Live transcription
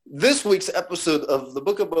This week's episode of the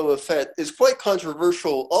Book of Boba Fett is quite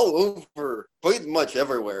controversial all over, pretty much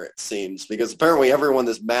everywhere it seems, because apparently everyone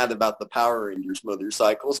is mad about the Power Rangers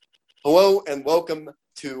motorcycles. Hello and welcome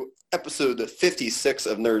to episode 56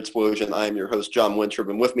 of Nerdsplosion. I am your host, John Winthrop,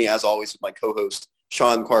 and with me, as always, is my co-host,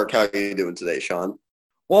 Sean Clark. How are you doing today, Sean?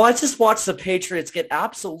 Well, I just watched the Patriots get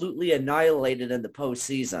absolutely annihilated in the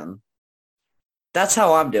postseason. That's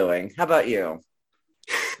how I'm doing. How about you?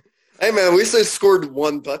 Hey, man, at least they scored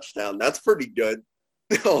one touchdown. That's pretty good,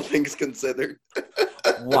 all things considered.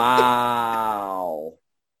 Wow.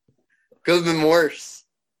 Could have been worse.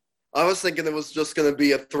 I was thinking it was just going to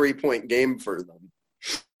be a 3-point game for them.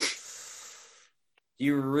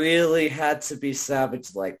 You really had to be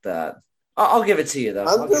savage like that. I'll give it to you, though.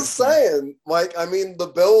 I'm just saying,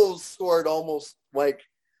 the Bills scored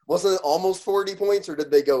wasn't it almost 40 points, or did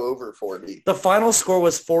they go over 40? The final score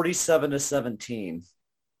was 47-17.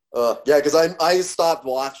 Yeah, because I stopped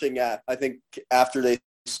watching I think after they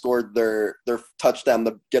scored their touchdown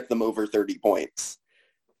to get them over 30 points.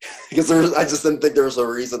 Because I just didn't think there was a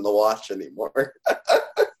reason to watch anymore.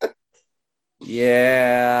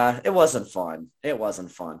 Yeah, it wasn't fun.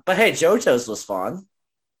 But hey, JoJo's was fun.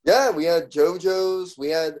 Yeah, we had JoJo's.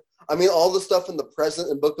 All the stuff in the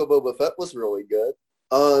present in Book of Boba Fett was really good.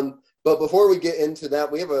 But before we get into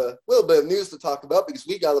that, we have a little bit of news to talk about because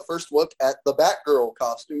we got a first look at the Batgirl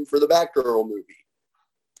costume for the Batgirl movie.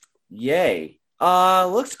 Yay.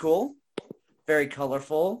 Looks cool. Very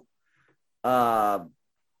colorful.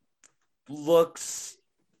 Looks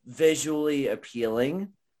visually appealing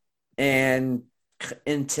and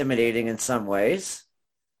intimidating in some ways.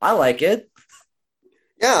 I like it.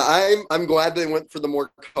 Yeah, I'm glad they went for the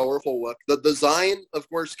more colorful look. The design, of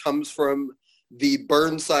course, comes from the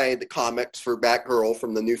Burnside comics for Batgirl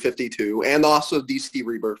from the New 52, and also DC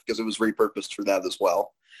Rebirth, because it was repurposed for that as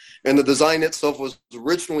well. And the design itself was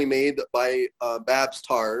originally made by Babs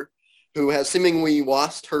Tarr, who has seemingly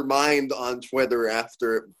lost her mind on Twitter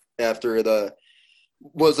after it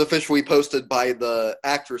was officially posted by the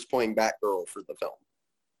actress playing Batgirl for the film.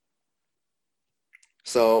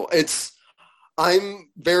 So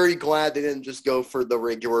I'm very glad they didn't just go for the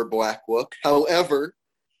regular black look. However,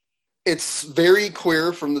 it's very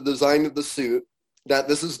clear from the design of the suit that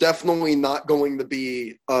this is definitely not going to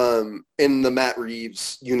be in the Matt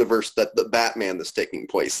Reeves universe that the Batman is taking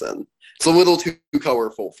place in. It's a little too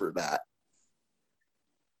colorful for that.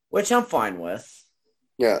 Which I'm fine with.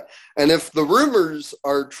 Yeah. And if the rumors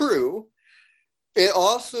are true, it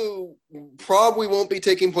also probably won't be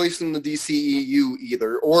taking place in the DCEU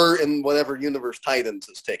either, or in whatever universe Titans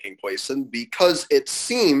is taking place in, because it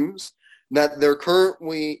seems that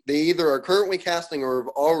they either are currently casting or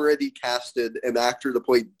have already casted an actor to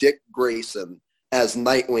play Dick Grayson as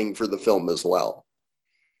Nightwing for the film as well.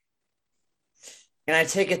 And I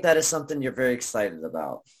take it that is something you're very excited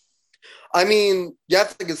about. I mean, you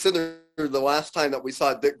have to consider the last time that we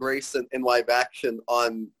saw Dick Grayson in live action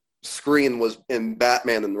on screen was in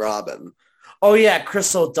Batman and Robin. Oh, yeah,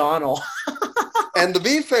 Chris O'Donnell. And to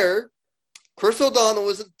be fair, Chris O'Donnell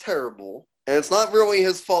isn't terrible. And it's not really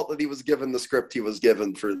his fault that he was given the script he was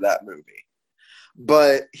given for that movie.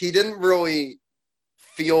 But he didn't really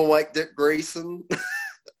feel like Dick Grayson.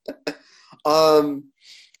 And,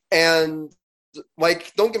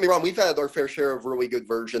 don't get me wrong, we've had our fair share of really good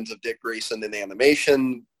versions of Dick Grayson in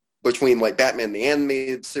animation between, Batman the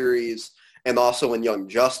Animated Series and also in Young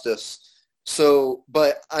Justice.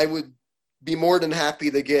 But I would be more than happy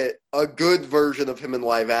to get a good version of him in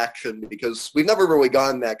live action, because we've never really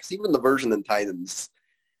gotten that, because even the version in Titans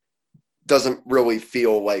doesn't really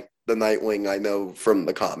feel like the Nightwing I know from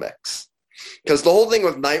the comics. Because the whole thing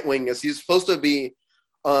with Nightwing is he's supposed to be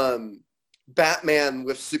Batman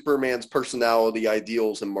with Superman's personality,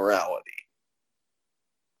 ideals, and morality.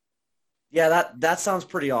 Yeah, that sounds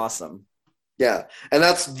pretty awesome. Yeah, and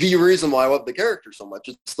that's the reason why I love the character so much.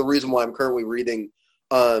 It's the reason why I'm currently reading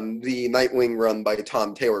the Nightwing run by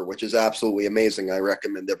Tom Taylor, which is absolutely amazing. I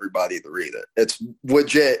recommend everybody to read it. It's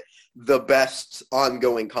legit the best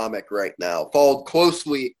ongoing comic right now, followed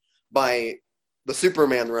closely by the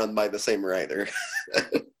Superman run by the same writer.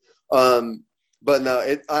 But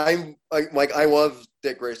no, I love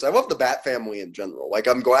Dick Grayson. I love the Bat family in general.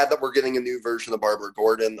 I'm glad that we're getting a new version of Barbara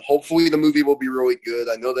Gordon. Hopefully the movie will be really good.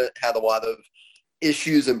 I know that it had a lot of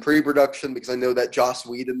issues in pre-production, because I know that Joss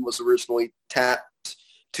Whedon was originally tapped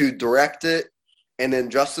to direct it, and then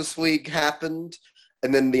Justice League happened,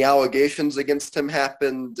 and then the allegations against him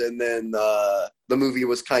happened, and then the movie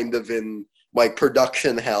was kind of in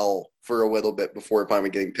production hell for a little bit before finally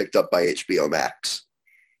getting picked up by HBO Max.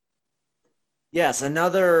 Yes,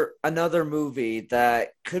 another movie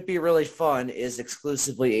that could be really fun is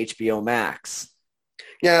exclusively HBO Max.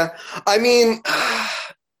 Yeah, I mean,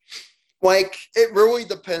 like it really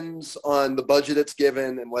depends on the budget it's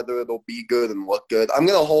given and whether it'll be good and look good. I'm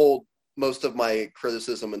gonna hold most of my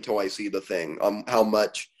criticism until I see the thing on how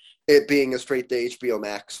much it being a straight to HBO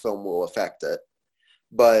Max film will affect it.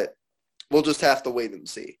 But we'll just have to wait and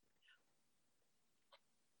see.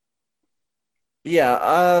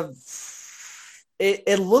 Yeah,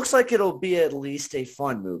 it looks like it'll be at least a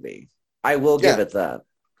fun movie. I will give Yeah, it that.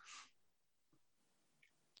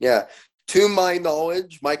 yeah. To my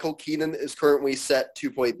knowledge, Michael Keaton is currently set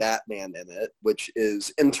to play Batman in it, which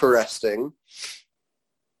is interesting.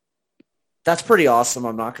 That's pretty awesome.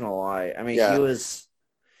 I'm not gonna lie. I mean, Yeah,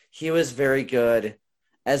 he was very good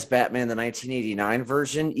as Batman the 1989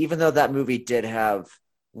 version, even though that movie did have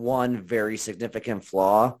one very significant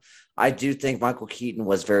flaw. I do think Michael Keaton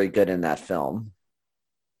was very good in that film.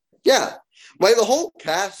 yeah. Like the whole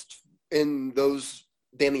cast in those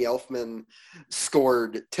Danny Elfman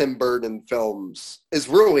scored Tim Burton films is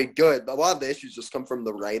really good. A lot of the issues just come from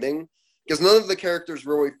the writing because none of the characters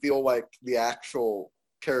really feel like the actual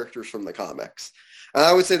characters from the comics. And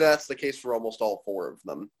I would say that's the case for almost all four of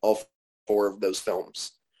them, all four of those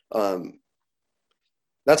films. Um,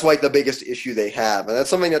 that's like the biggest issue they have. And that's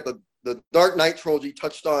something that the Dark Knight trilogy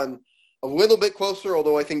touched on a little bit closer,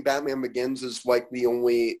 although I think Batman Begins is like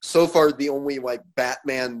so far the only like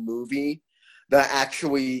Batman movie that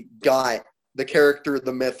actually got the character,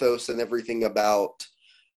 the mythos, and everything about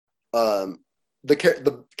the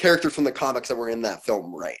characters from the comics that were in that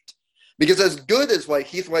film right. Because as good as like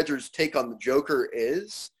Heath Ledger's take on the Joker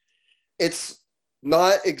is, it's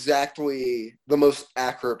not exactly the most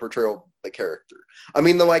accurate portrayal of the character. I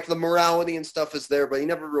mean, the morality and stuff is there, but he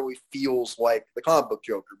never really feels like the comic book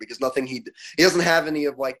Joker because he doesn't have any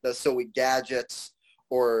of like the silly gadgets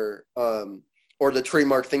or the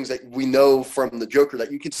trademark things that we know from the Joker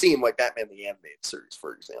that you could see in like Batman the Animated Series,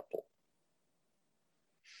 for example.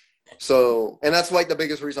 So, and that's like the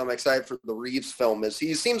biggest reason I'm excited for the Reeves film is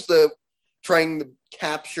he seems to trying to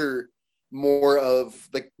capture more of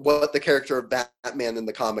what the character of Batman in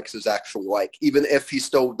the comics is actually like, even if he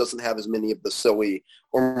still doesn't have as many of the silly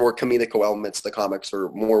or more comedical elements the comics are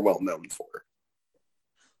more well known for.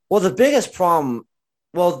 Well, the biggest problem,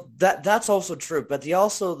 well, that's also true, but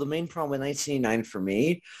the main problem with 1989 for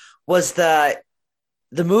me was that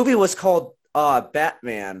the movie was called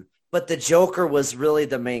Batman, but the Joker was really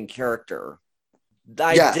the main character.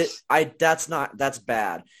 Yes. That's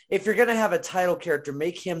bad. If you're gonna have a title character,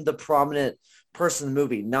 make him the prominent person in the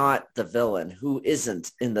movie, not the villain who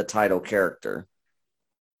isn't in the title character.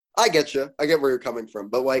 I get you. I get where you're coming from.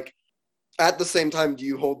 But like at the same time, do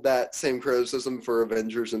you hold that same criticism for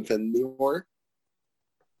Avengers Infinity War?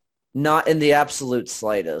 Not in the absolute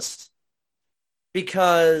slightest.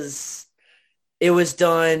 Because it was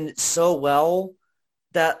done so well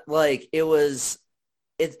that like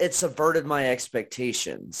it subverted my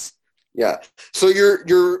expectations. Yeah. So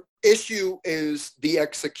your issue is the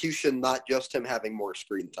execution, not just him having more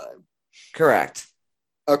screen time. Correct.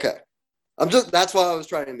 Okay. That's what I was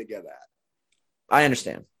trying to get at. I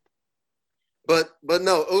understand. But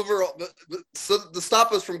no, overall, so to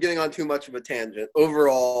stop us from getting on too much of a tangent,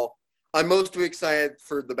 overall, I'm mostly excited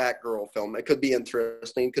for the Batgirl film. It could be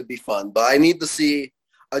interesting, it could be fun, but I need to see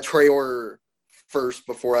a trailer first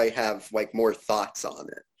before I have like more thoughts on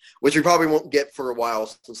it, which we probably won't get for a while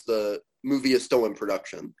since the movie is still in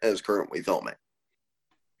production and is currently filming.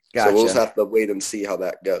 Gotcha. So we'll just have to wait and see how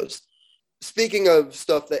that goes. Speaking of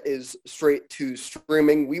stuff that is straight to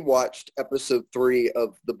streaming, we watched episode 3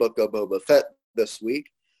 of The Book of Boba Fett this week.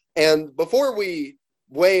 And before we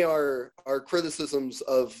weigh our criticisms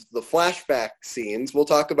of the flashback scenes, we'll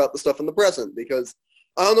talk about the stuff in the present because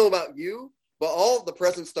I don't know about you, but all of the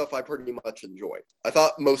present stuff I pretty much enjoyed. I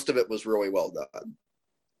thought most of it was really well done.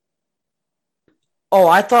 Oh,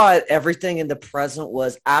 I thought everything in the present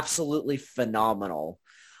was absolutely phenomenal.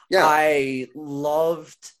 Yeah. I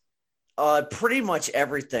loved pretty much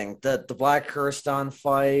everything. The Black Kirsten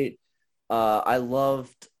fight. I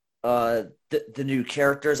loved the new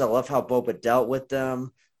characters. I love how Boba dealt with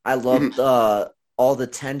them. I loved all the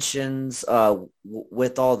tensions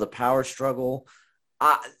with all the power struggle.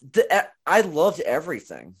 I loved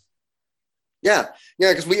everything. Yeah,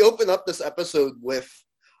 because we open up this episode with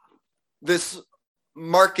this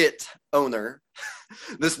market owner,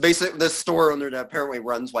 this store owner that apparently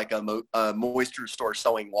runs like a moisture store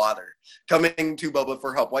selling water, coming to Boba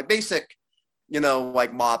for help, like basic,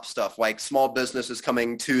 like mob stuff, like small businesses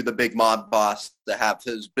coming to the big mob boss to have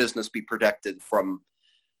his business be protected from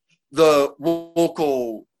the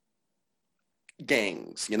local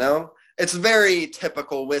gangs, you know? It's very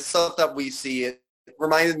typical with stuff that we see. It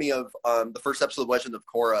reminded me of the first episode of Legend of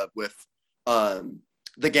Korra with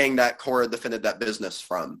the gang that Korra defended that business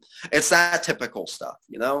from. It's that typical stuff,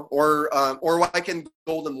 you know? Or like in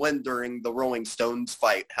Golden Wind during the Rolling Stones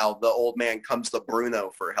fight, how the old man comes to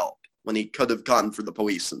Bruno for help when he could have gone for the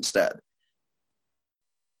police instead.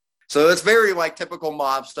 So it's very like typical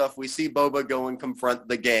mob stuff. We see Boba go and confront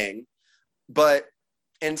the gang, but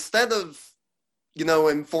instead of, you know,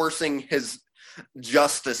 enforcing his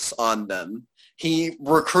justice on them, he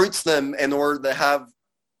recruits them in order to have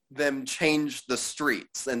them change the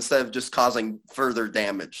streets instead of just causing further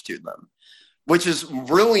damage to them, which is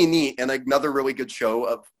really neat and another really good show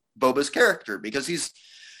of Boba's character, because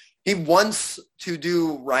he wants to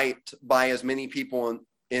do right by as many people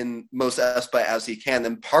in Mos Espa as he can,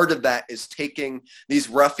 and part of that is taking these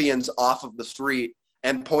ruffians off of the street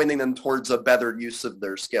and pointing them towards a better use of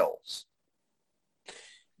their skills.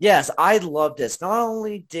 Yes, I love this. Not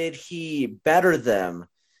only did he better them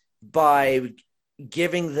by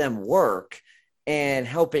giving them work and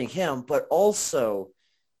helping him, but also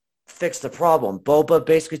fix the problem. Boba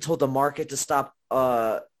basically told the market to stop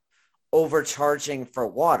overcharging for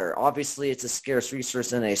water. Obviously, it's a scarce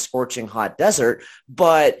resource in a scorching hot desert,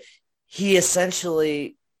 but he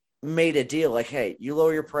essentially made a deal like, hey, you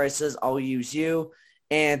lower your prices, I'll use you,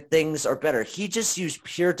 and things are better. He just used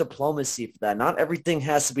pure diplomacy for that. Not everything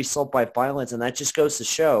has to be solved by violence, and that just goes to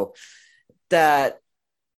show that,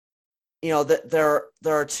 you know, that there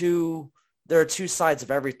are two sides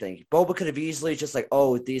of everything. Boba could have easily just like,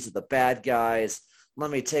 oh, these are the bad guys,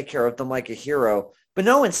 let me take care of them like a hero. But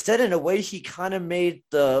no, instead, in a way, he kind of made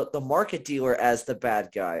the market dealer as the bad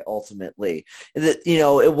guy ultimately. That, you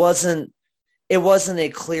know, it wasn't a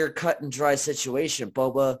clear cut and dry situation.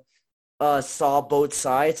 Boba saw both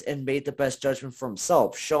sides and made the best judgment for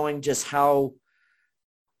himself, showing just how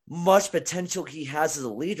much potential he has as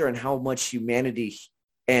a leader and how much humanity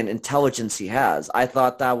and intelligence he has. I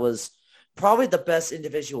thought that was probably the best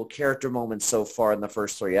individual character moment so far in the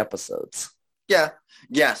first 3 episodes. Yeah,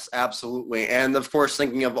 yes, absolutely. And of course,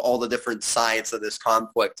 thinking of all the different sides that this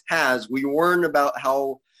conflict has, we learn about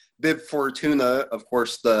how Bib Fortuna, of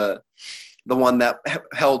course, the one that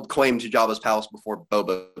held claim to Jabba's palace before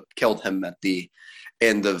Boba killed him at the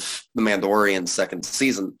end of The Mandalorian's 2nd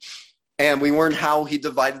season. And we learned how he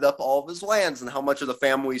divided up all of his lands and how much of the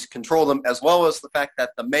families control them, as well as the fact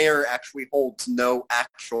that the mayor actually holds no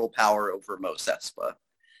actual power over Mos Espa.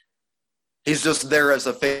 He's just there as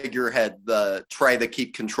a figurehead to try to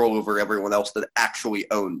keep control over everyone else that actually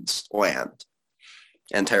owns land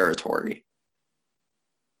and territory.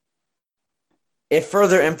 It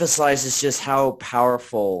further emphasizes just how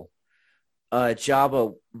powerful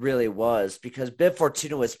Jabba really was, because Bib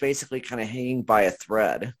Fortuna was basically kind of hanging by a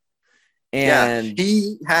thread. And yeah,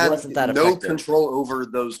 he had no effective control over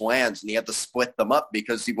those lands, and he had to split them up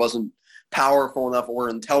because he wasn't powerful enough or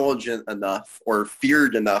intelligent enough or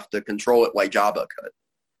feared enough to control it like Jabba could.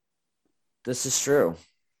 This is true.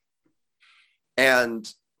 And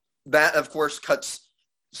that, of course, cuts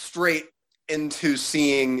straight into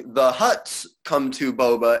seeing the Hutts come to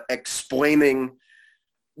Boba, explaining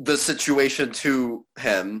the situation to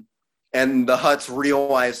him, and the Hutts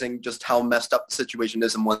realizing just how messed up the situation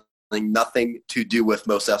is and wanting nothing to do with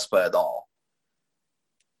Mos Espa at all.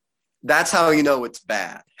 That's how you know it's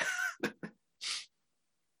bad.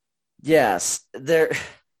 Yes,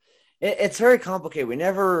 it's very complicated. We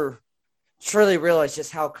never truly realized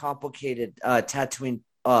just how complicated Tatooine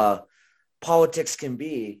politics can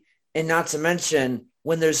be, and not to mention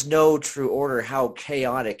when there's no true order, how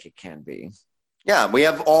chaotic it can be. Yeah, we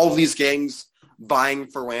have all these gangs vying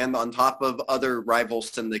for land on top of other rival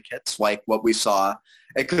syndicates, like what we saw.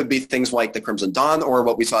 It could be things like the Crimson Dawn or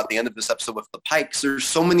what we saw at the end of this episode with the Pikes. There's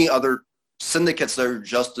so many other syndicates that are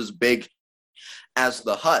just as big as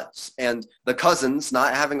the Hutts, and the cousins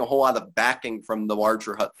not having a whole lot of backing from the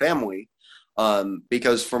larger Hutt family,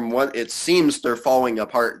 because from what it seems, they're falling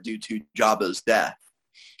apart due to Jabba's death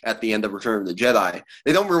at the end of Return of the Jedi.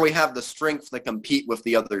 They don't really have the strength to compete with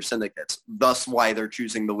the other syndicates, thus why they're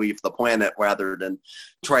choosing to leave the planet rather than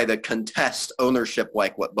try to contest ownership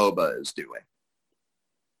like what Boba is doing.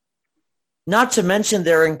 Not to mention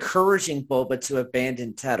they're encouraging Boba to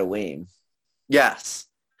abandon Tatooine. Yes,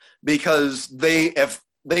 because if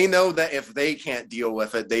they know that if they can't deal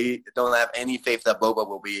with it, they don't have any faith that Boba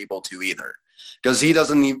will be able to either, because he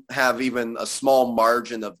doesn't have even a small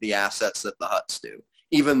margin of the assets that the Hutts do,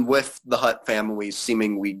 even with the Hutt families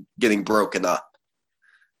seemingly getting broken up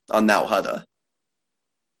on Nal Hutta.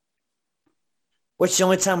 Which the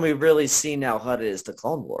only time we really see Nal Hutta is the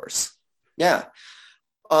Clone Wars. Yeah.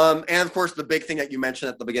 And of course, the big thing that you mentioned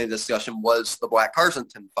at the beginning of the discussion was the Black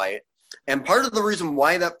Carsington fight. And part of the reason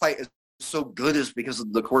why that fight is so good is because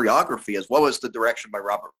of the choreography as well as the direction by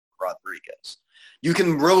Robert Rodriguez. You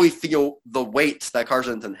can really feel the weight that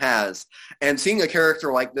Carsington has. And seeing a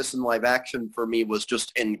character like this in live action for me was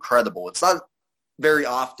just incredible. It's not very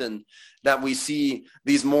often that we see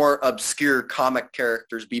these more obscure comic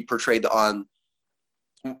characters be portrayed on,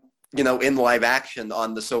 in live action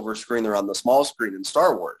on the silver screen or on the small screen in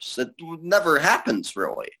Star Wars. It never happens,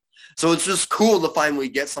 really. So it's just cool to finally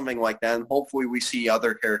get something like that, and hopefully we see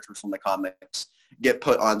other characters from the comics get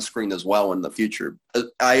put on screen as well in the future.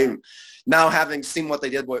 I now, having seen what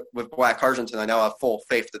they did with Black Carsington, I now have full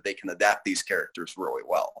faith that they can adapt these characters really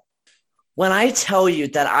well. When I tell you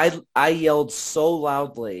that I yelled so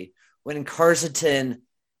loudly when Carsington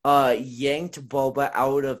yanked Boba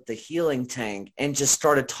out of the healing tank and just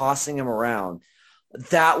started tossing him around,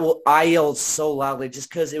 I yelled so loudly just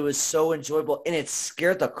because it was so enjoyable, and it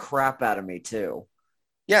scared the crap out of me too.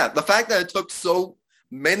 Yeah, the fact that it took so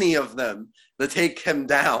many of them to take him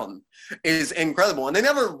down is incredible. And they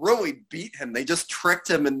never really beat him. They just tricked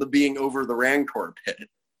him into being over the Rancor pit.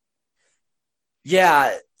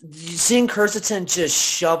 Yeah, seeing Carsington just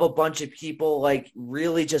shove a bunch of people, like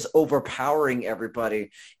really just overpowering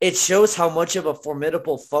everybody, it shows how much of a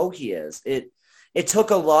formidable foe he is. It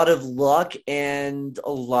took a lot of luck and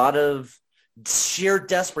a lot of sheer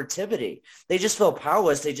desperativeness. They just felt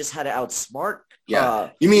powerless. They just had to outsmart. Yeah.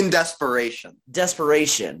 You mean desperation.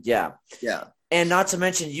 Desperation, yeah. Yeah. And not to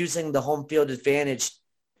mention using the home field advantage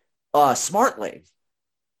smartly.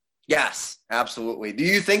 Yes, absolutely. Do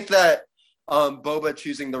you think that Boba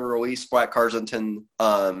choosing to release Black Carsington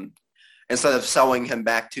instead of selling him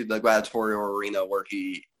back to the gladiatorial arena where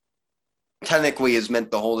he technically is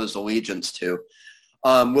meant to hold his allegiance to,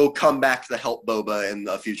 will come back to help Boba in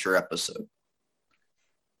a future episode?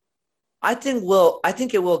 I think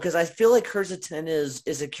it will, because I feel like Carsington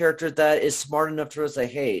is a character that is smart enough to say,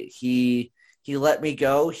 hey, he let me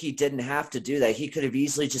go. He didn't have to do that. He could have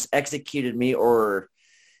easily just executed me or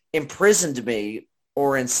imprisoned me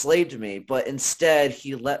or enslaved me, but instead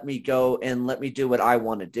he let me go and let me do what I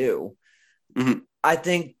want to do. Mm-hmm. I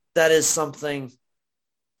think that is something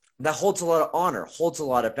that holds a lot of honor, holds a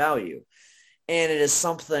lot of value, and it is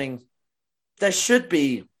something that should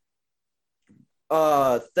be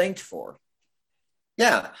thanked for.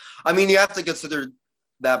 Yeah. I mean, you have to consider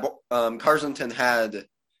that Carsington had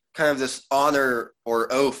kind of this honor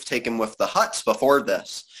or oath taken with the Hutts before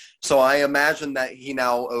this. So I imagine that he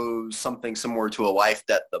now owes something similar to a life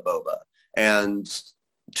debt to Boba. And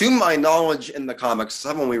to my knowledge in the comics,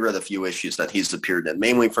 I've only read a few issues that he's appeared in,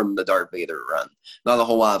 mainly from the Darth Vader run. Not a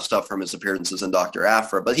whole lot of stuff from his appearances in Dr.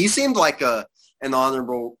 Aphra, but he seemed like an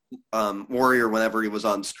honorable warrior whenever he was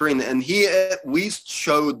on screen. And he at least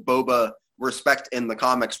showed Boba respect in the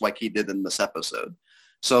comics like he did in this episode.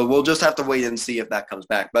 So we'll just have to wait and see if that comes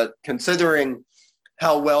back. But considering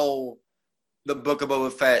how well the Book of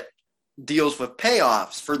Boba Fett deals with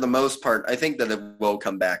payoffs for the most part, I think that it will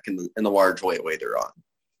come back in a large way later on.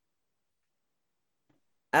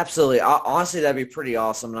 Absolutely. Honestly, that'd be pretty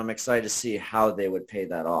awesome, and I'm excited to see how they would pay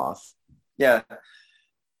that off. Yeah.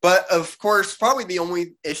 But, of course, probably the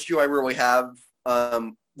only issue I really have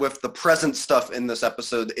with the present stuff in this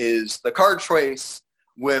episode is the card choice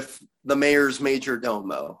with the mayor's major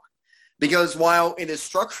domo. Because while it is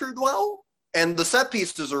structured well, and the set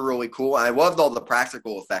pieces are really cool, I loved all the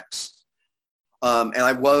practical effects. And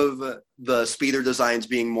I love the speeder designs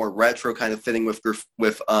being more retro, kind of fitting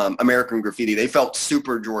with American Graffiti. They felt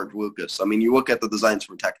super George Lucas. I mean, you look at the designs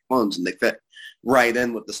from Attack of the Clones, and they fit right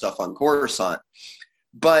in with the stuff on Coruscant.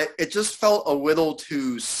 But it just felt a little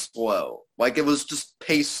too slow. Like it was just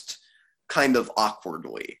paced kind of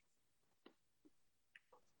awkwardly.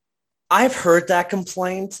 I've heard that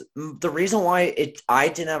complaint. The reason why I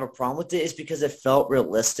didn't have a problem with it is because it felt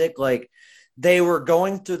realistic. Like they were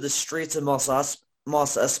going through the streets of Mos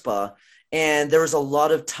Espa, and there was a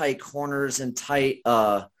lot of tight corners and tight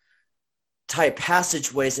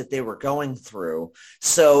passageways that they were going through.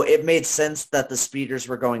 So it made sense that the speeders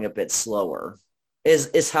were going a bit slower,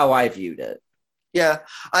 is how I viewed it. Yeah,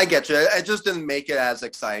 I get you. It just didn't make it as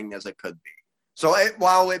exciting as it could be. So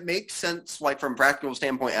while it makes sense, like from a practical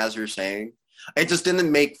standpoint, as you're saying, it just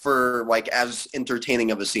didn't make for like as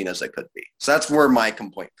entertaining of a scene as it could be. So that's where my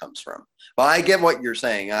complaint comes from. But I get what you're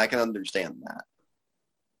saying. I can understand that.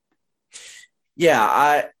 Yeah,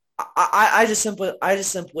 I just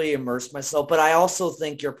simply immersed myself. But I also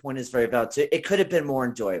think your point is very valid too. It could have been more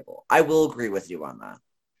enjoyable. I will agree with you on that.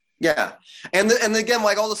 Yeah, and again,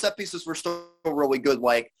 like all the set pieces were still really good.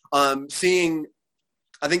 Like seeing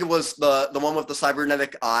I think it was the one with the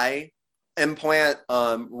cybernetic eye implant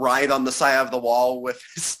right on the side of the wall with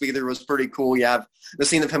his speeder was pretty cool. You have the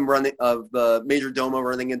scene of him running, of the Major Domo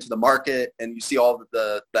running into the market, and you see all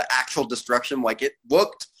the actual destruction. Like, it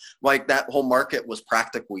looked like that whole market was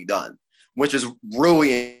practically done, which is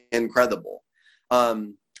really incredible.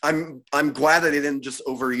 I'm glad that they didn't just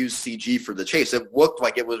overuse CG for the chase. It looked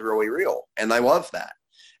like it was really real, and I love that.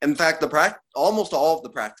 In fact, almost all of the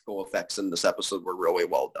practical effects in this episode were really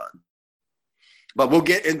well done. But we'll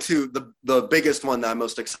get into the biggest one that I'm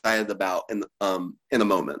most excited about in a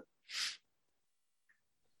moment.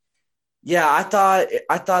 Yeah, I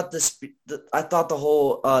thought the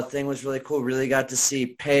whole thing was really cool. Really got to see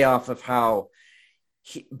payoff of how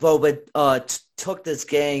Boba took this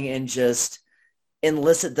gang and just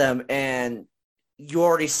enlisted them, and you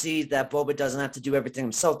already see that Boba doesn't have to do everything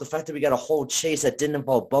himself. The fact that we got a whole chase that didn't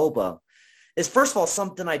involve Boba is, first of all,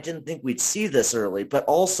 something I didn't think we'd see this early, but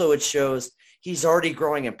also it shows he's already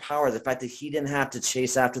growing in power, the fact that he didn't have to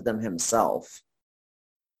chase after them himself.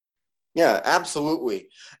 Yeah, absolutely.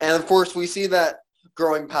 And of course, we see that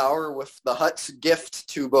growing power with the Hutt's gift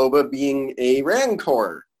to Boba being a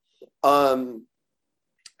Rancor. And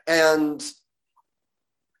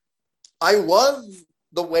I love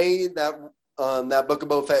the way that that Book of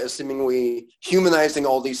Boba Fett is seemingly humanizing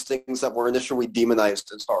all these things that were initially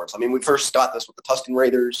demonized in Star Wars. I mean, we first got this with the Tusken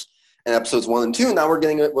Raiders in episodes 1 and 2. Now we're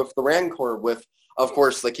getting it with the Rancor, with, of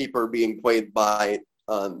course, the Keeper being played by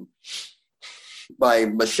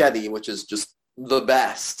Machete, which is just the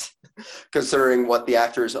best, considering what the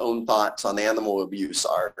actor's own thoughts on animal abuse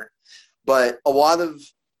are. But a lot of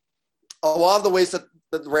the ways that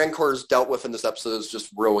the Rancor is dealt with in this episode is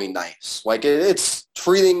just really nice. Like, it's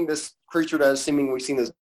treating this creature that is seemingly seen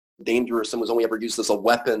as dangerous and was only ever used as a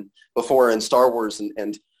weapon before in Star Wars,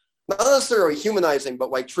 and not necessarily humanizing,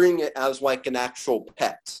 but like treating it as like an actual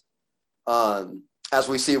pet, as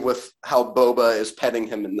we see with how Boba is petting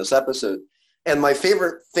him in this episode. And my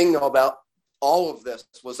favorite thing about all of this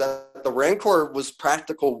was that the Rancor was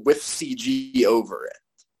practical with CG over it.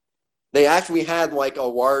 They actually had like a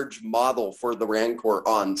large model for the Rancor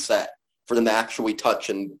on set for them to actually touch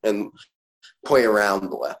and play around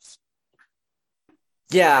with.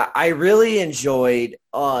 Yeah, I really enjoyed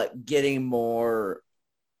getting more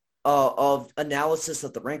of analysis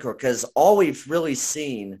of the Rancor, because all we've really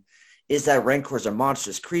seen is that Rancors are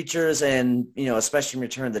monstrous creatures, and, you know, especially in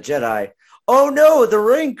Return of the Jedi, oh no, the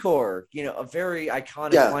Rancor, you know, a very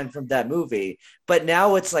iconic line from that movie. But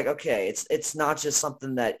now it's like, okay, it's not just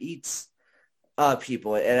something that eats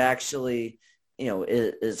people. It actually, you know,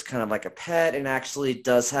 is kind of like a pet and actually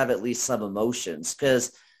does have at least some emotions.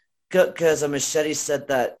 Because a Machete said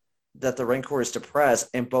that the Rancor is depressed,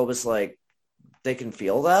 and Boba's like, they can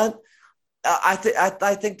feel that. I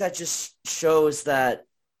think that just shows that,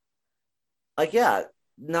 like, yeah,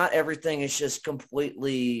 not everything is just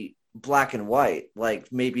completely black and white,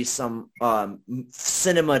 like maybe some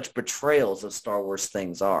cinema portrayals of Star Wars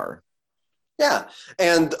things are. Yeah,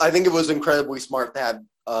 and I think it was incredibly smart to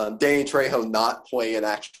have Danny Trejo not play an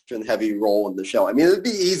action-heavy role in the show. I mean, it'd be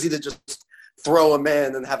easy to just throw him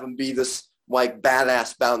in and have him be this like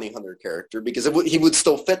badass bounty hunter character, because he would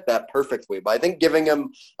still fit that perfectly. But I think giving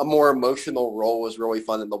him a more emotional role was really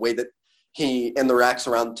fun, and the way that he interacts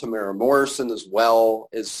around Tamara Morrison as well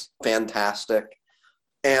is fantastic.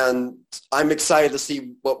 And I'm excited to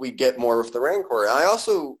see what we get more with the Rancor. I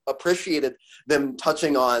also appreciated them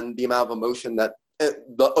touching on the amount of emotion that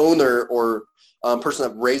the owner or person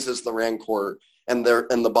that raises the Rancor and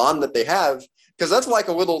the bond that they have, because that's like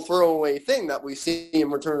a little throwaway thing that we see in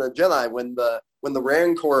Return of the Jedi when the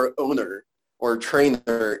Rancor owner or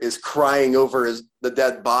trainer is crying over the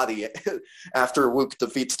dead body after Luke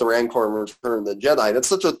defeats the Rancor in Return of the Jedi. That's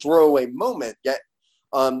such a throwaway moment, yet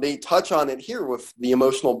they touch on it here with the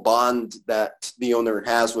emotional bond that the owner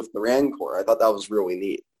has with the Rancor. I thought that was really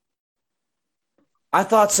neat. I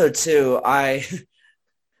thought so too. I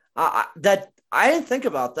didn't think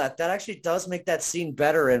about that. That actually does make that scene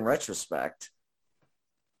better in retrospect.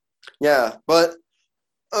 Yeah, but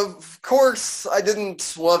of course, I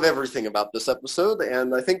didn't love everything about this episode,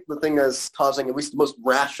 and I think the thing that's causing at least the most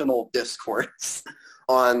rational discourse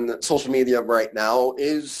on social media right now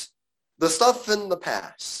is the stuff in the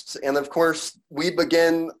past. And of course, we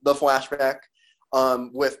begin the flashback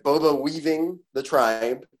with Boba leaving the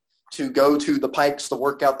tribe to go to the Pikes to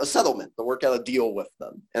work out a settlement, to work out a deal with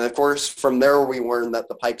them. And of course, from there we learn that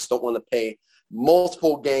the Pikes don't want to pay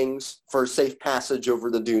multiple gangs for safe passage over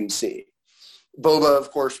the Dune Sea. Boba, of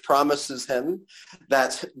course, promises him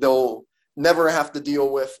that they'll never have to deal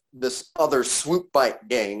with this other swoop bike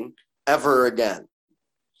gang ever again.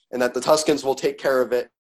 and that the Tuskens will take care of it,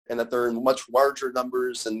 and that they're in much larger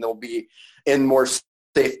numbers and they'll be in more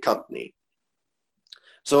safe company.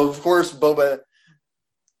 So, of course, Boba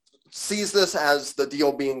sees this as the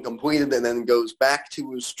deal being completed and then goes back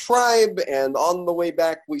to his tribe, and on the way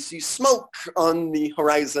back we see smoke on the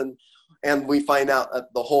horizon, and we find out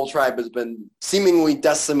that the whole tribe has been seemingly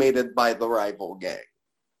decimated by the rival gang.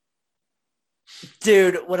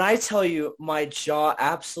 Dude, when I tell you my jaw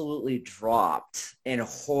absolutely dropped in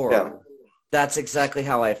horror, yeah. That's exactly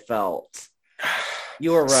how I felt.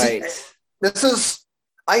 You were right. See, this is,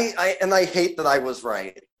 I hate that I was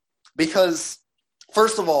right, because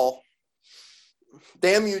first of all,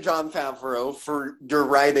 damn you, Jon Favreau, for your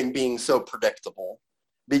writing being so predictable.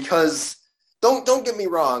 Because don't get me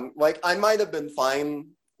wrong, like I might have been fine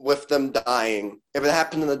with them dying if it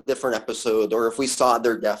happened in a different episode or if we saw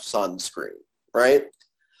their deaths on screen, right?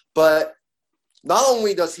 But not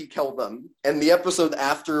only does he kill them, and the episode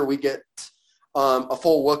after we get a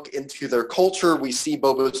full look into their culture, we see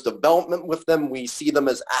Boba's development with them, we see them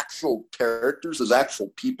as actual characters, as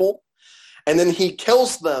actual people, and then he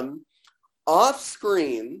kills them off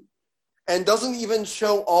screen and doesn't even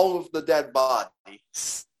show all of the dead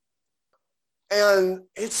bodies. And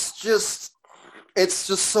it's just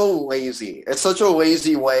so lazy. It's such a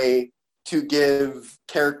lazy way to give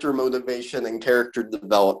character motivation and character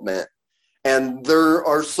development. And there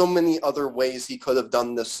are so many other ways he could have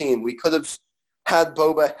done this scene. We could have had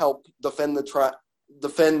Boba help defend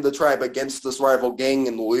the tribe against this rival gang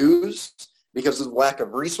and lose because of lack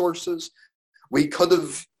of resources. We could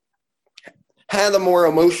have had a more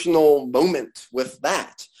emotional moment with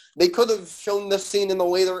that. They could have shown this scene in the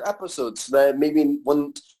later episodes so that maybe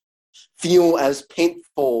wouldn't feel as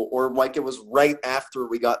painful or like it was right after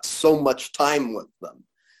we got so much time with them.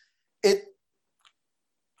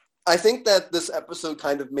 I think that this episode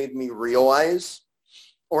kind of made me realize,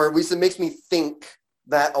 or at least it makes me think,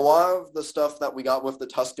 that a lot of the stuff that we got with the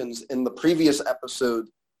Tuskens in the previous episode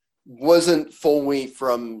wasn't fully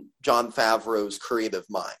from Jon Favreau's creative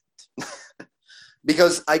mind.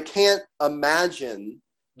 Because I can't imagine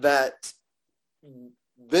that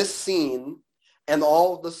this scene and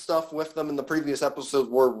all of the stuff with them in the previous episode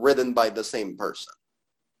were written by the same person.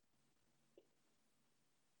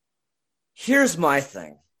 Here's my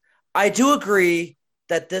thing. I do agree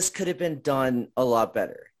that this could have been done a lot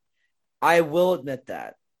better. I will admit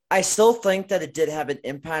that. I still think that it did have an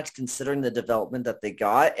impact considering the development that they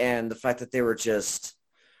got and the fact that they were just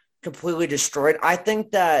completely destroyed. I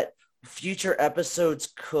think that future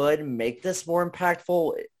episodes could make this more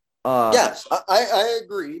impactful. Yes, I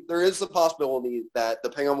agree. There is a possibility that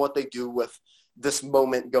depending on what they do with this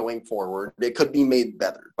moment going forward, it could be made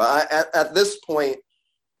better. But at this point,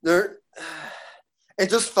 it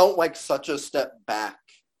just felt like such a step back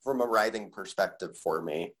from a writing perspective for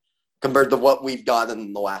me compared to what we've gotten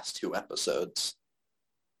in the last two episodes.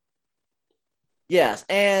 Yes,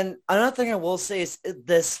 and another thing I will say is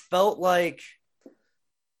this felt like,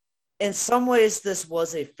 in some ways, this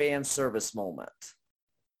was a fan service moment.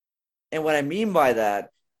 And what I mean by that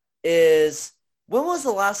is, when was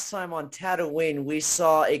the last time on Tatooine we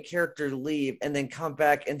saw a character leave and then come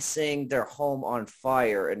back and seeing their home on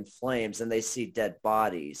fire and flames and they see dead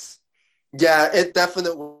bodies? Yeah, it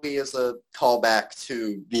definitely is a callback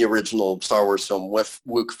to the original Star Wars film with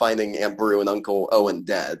Luke finding Aunt Beru and Uncle Owen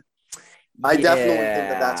dead. I definitely think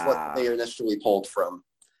that that's what they initially pulled from.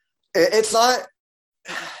 It's not...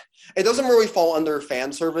 It doesn't really fall under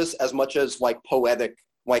fan service as much as like poetic,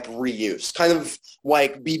 like reuse, kind of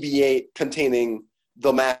like BB-8 containing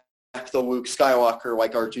the map to Luke Skywalker,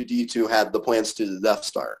 like R2-D2 had the plans to the Death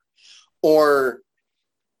Star, or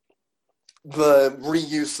the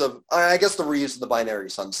reuse of, I guess the reuse of the binary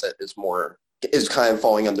sunset is kind of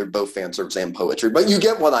falling under both fan service and poetry, but you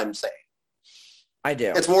get what I'm saying. I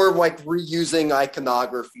do. It's more of like reusing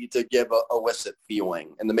iconography to give a illicit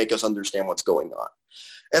feeling and to make us understand what's going on.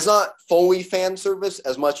 It's not fully fan service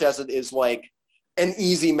as much as it is like an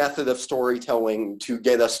easy method of storytelling to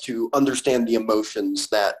get us to understand the emotions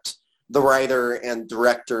that the writer and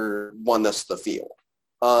director want us to feel.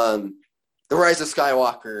 The Rise of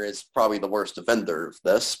Skywalker is probably the worst offender of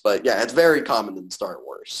this, but yeah, it's very common in Star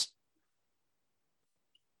Wars.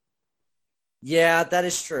 Yeah, that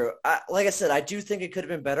is true. Like I said, I do think it could have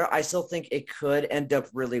been better. I still think it could end up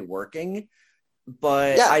really working.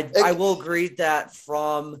 But yeah, I will agree that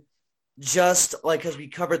from just like, because we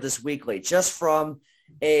covered this weekly, just from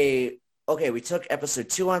we took episode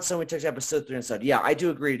 2 on Sunday, we took episode 3 on Sunday. Yeah, I do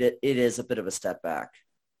agree that it is a bit of a step back.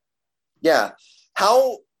 Yeah.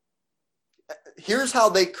 Here's how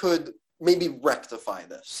they could maybe rectify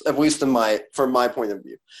this, at least from my point of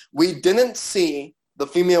view. We didn't see the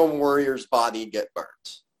female warrior's body get burnt,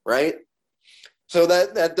 right? So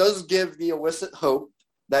that does give the illicit hope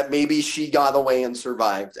that maybe she got away and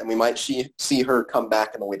survived, and we might see her come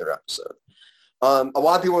back in a later episode. A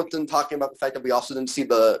lot of people have been talking about the fact that we also didn't see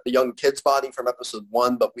the young kid's body from episode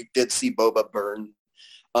 1, but we did see Boba burn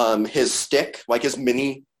his stick, like his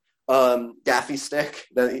mini gaffy stick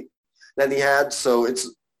that he had. So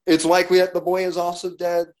it's likely that the boy is also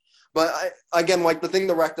dead. But again, like the thing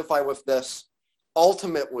to rectify with this,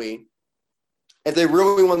 ultimately, if they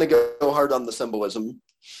really want to go hard on the symbolism,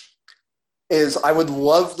 is I would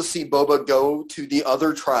love to see Boba go to the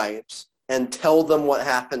other tribes and tell them what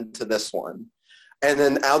happened to this one. And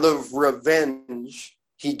then out of revenge,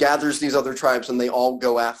 he gathers these other tribes and they all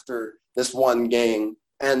go after this one gang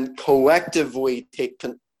and collectively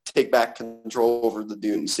take back control over the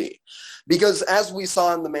Dune Sea. Because as we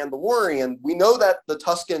saw in The Mandalorian, we know that the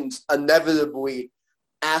Tuskens inevitably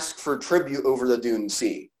ask for tribute over the Dune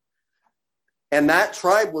Sea. And that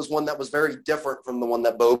tribe was one that was very different from the one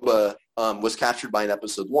that Boba was captured by in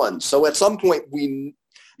episode 1. So at some point,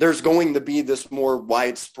 there's going to be this more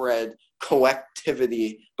widespread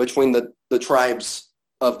collectivity between the tribes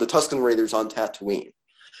of the Tusken Raiders on Tatooine.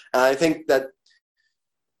 And I think that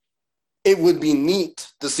it would be neat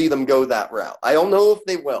to see them go that route. I don't know if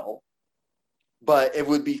they will, but it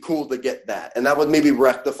would be cool to get that. And that would maybe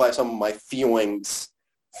rectify some of my feelings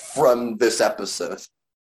from this episode.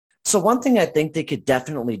 So one thing I think they could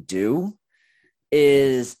definitely do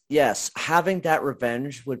is, yes, having that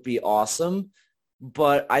revenge would be awesome.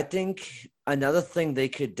 But I think another thing they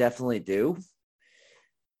could definitely do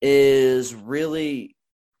is really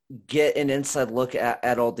get an inside look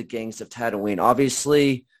at all the gangs of Tatooine.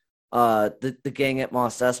 Obviously, the gang at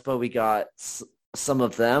Mos Espa, we got some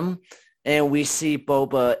of them. And we see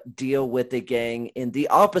Boba deal with the gang in the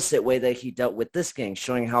opposite way that he dealt with this gang,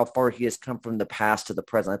 showing how far he has come from the past to the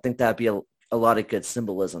present. I think that'd be a lot of good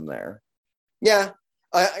symbolism there. Yeah.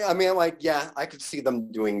 I mean, I could see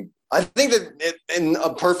them doing... I think that in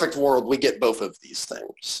a perfect world, we get both of these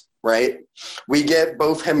things, right? We get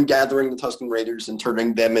both him gathering the Tusken Raiders and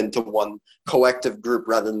turning them into one collective group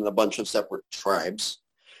rather than a bunch of separate tribes.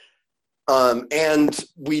 And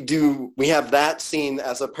we have that scene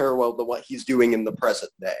as a parallel to what he's doing in the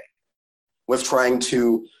present day with trying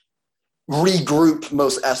to regroup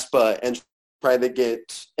Mos Espa and try to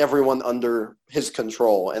get everyone under his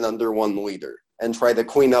control and under one leader and try to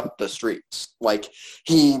clean up the streets like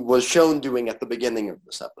he was shown doing at the beginning of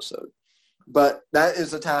this episode. But that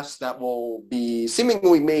is a task that will be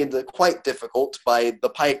seemingly made quite difficult by the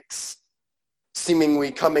Pikes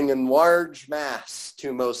seemingly coming in large mass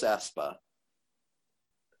to Mos Espa.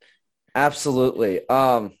 Absolutely.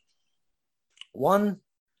 One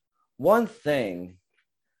thing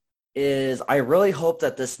is I really hope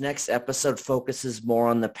that this next episode focuses more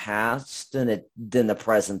on the past than the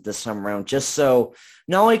present this time around. Just so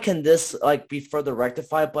not only can this be further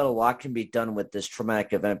rectified, but a lot can be done with this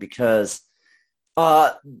traumatic event because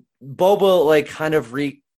Boba kind of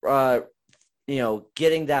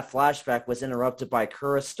getting that flashback was interrupted by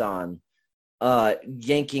Kuristan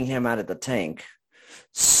yanking him out of the tank.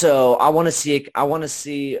 So I want to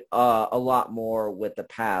see a lot more with the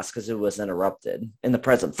past because it was interrupted in the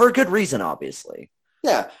present for a good reason, obviously.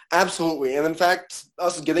 Yeah, absolutely. And in fact,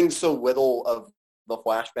 us getting so little of the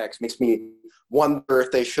flashbacks makes me wonder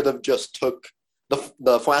if they should have just took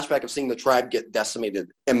the flashback of seeing the tribe get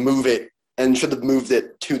decimated and should have moved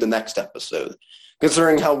it to the next episode,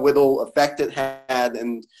 considering how little effect it had,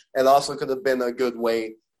 and it also could have been a good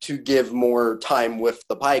way to give more time with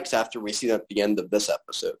the Pikes after we see them at the end of this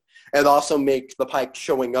episode. And also make the Pikes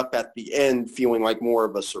showing up at the end feeling like more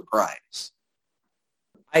of a surprise.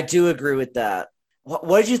 I do agree with that.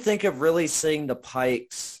 What did you think of really seeing the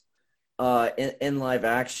Pikes in live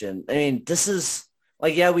action? I mean, this is,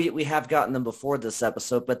 we have gotten them before this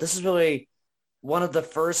episode, but this is really one of the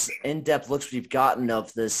first in-depth looks we've gotten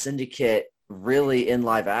of the Syndicate really in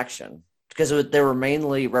live action. Because they were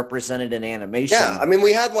mainly represented in animation. Yeah, I mean,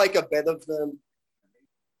 we had a bit of them.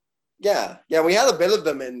 Yeah, we had a bit of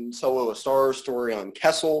them in Solo: A Star Wars Story on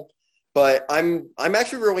Kessel, but I'm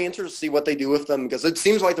actually really interested to see what they do with them because it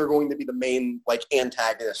seems like they're going to be the main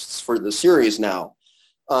antagonists for the series now,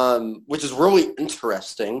 which is really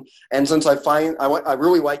interesting. And since I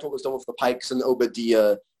really liked what was done with the Pikes and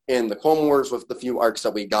Obadiah in the Clone Wars with the few arcs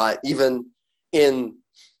that we got, even in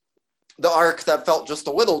the arc that felt just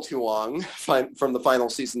a little too long from the final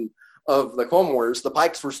season of the Clone Wars, the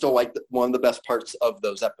Pikes were still one of the best parts of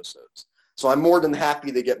those episodes. So I'm more than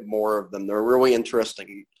happy to get more of them. They're a really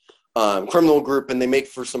interesting criminal group, and they make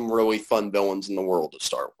for some really fun villains in the world of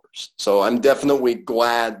Star Wars. So I'm definitely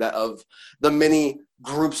glad that of the many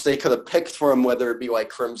groups they could have picked from, whether it be like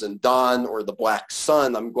Crimson Dawn or the Black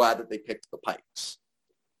Sun. I'm glad that they picked the Pikes.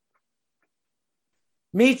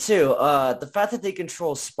 Me too. The fact that they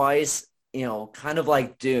control spice, kind of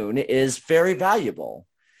like Dune, is very valuable.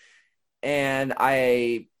 And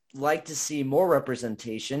I like to see more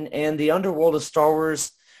representation. And the underworld of Star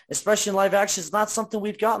Wars, especially in live action, is not something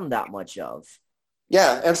we've gotten that much of.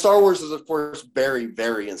 Yeah, and Star Wars is, of course, very,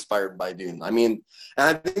 very inspired by Dune. I mean, and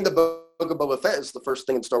I think the Book of Boba Fett is the first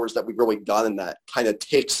thing in Star Wars that we've really gotten that kind of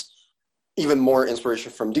takes even more inspiration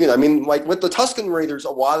from Dune. I mean, like with the Tusken Raiders, a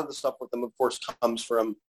lot of the stuff with them, of course, comes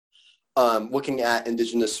from looking at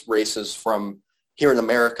indigenous races from here in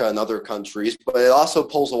America and other countries, but it also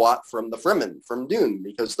pulls a lot from the Fremen, from Dune,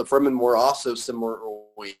 because the Fremen were also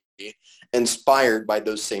similarly inspired by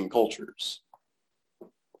those same cultures.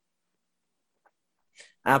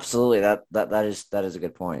 Absolutely. That is a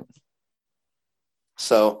good point.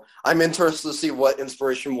 So I'm interested to see what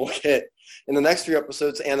inspiration we'll get in the next 3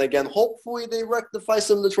 episodes. And again, hopefully they rectify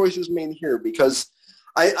some of the choices made here, because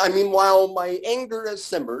I mean, while my anger has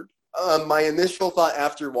simmered, my initial thought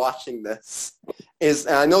after watching this is,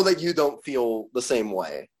 and I know that you don't feel the same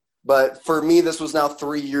way, but for me, this was now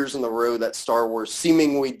 3 years in a row that Star Wars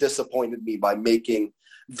seemingly disappointed me by making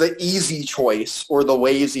the easy choice or the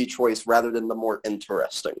lazy choice rather than the more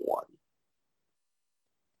interesting one.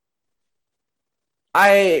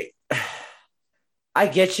 I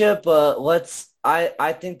get you, but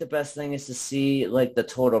I think the best thing is to see like the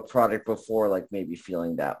total product before like maybe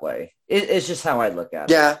feeling that way. It's just how I look at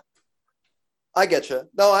it. Yeah, I get you.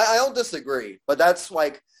 No, I don't disagree, but that's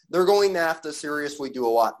like, they're going to have to seriously do a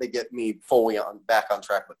lot to get me fully back on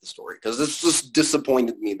track with the story, because this just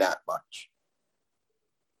disappointed me that much.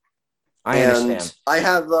 I understand. I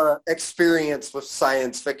have experience with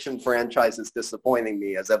science fiction franchises disappointing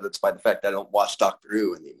me, as evidenced by the fact that I don't watch Doctor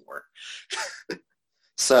Who anymore.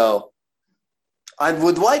 So I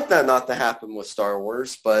would like that not to happen with Star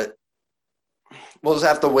Wars, but we'll just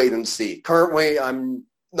have to wait and see. Currently, I'm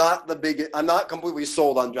not completely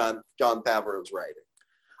sold on John Favreau's writing.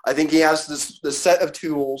 I think he has this set of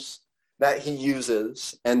tools that he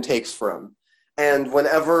uses and takes from. And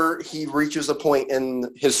whenever he reaches a point in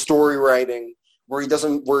his story writing where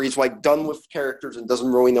he's like done with characters and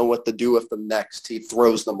doesn't really know what to do with them next, he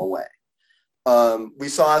throws them away. We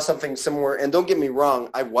saw something similar, and don't get me wrong,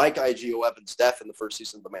 I like IG-11's death in the first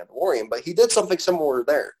season of The Mandalorian, but he did something similar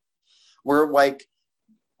there, where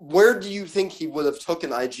do you think he would have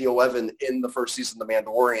taken IG-11 in the first season of The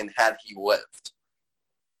Mandalorian had he lived?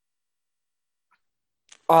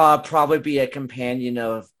 Probably be a companion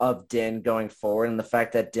of Din going forward, and the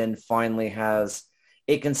fact that Din finally has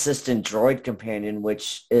a consistent droid companion,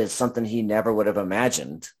 which is something he never would have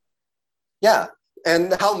imagined. Yeah,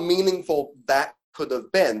 and how meaningful that could have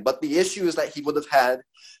been. But the issue is that he would have had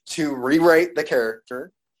to rewrite the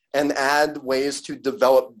character and add ways to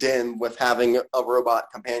develop Din with having a robot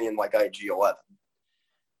companion like IG-11.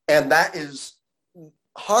 And that is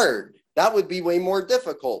hard. That would be way more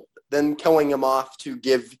difficult than killing him off to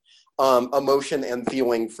give emotion and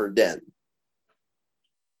feeling for Din.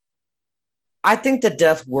 I think the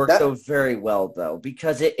death worked very well, though,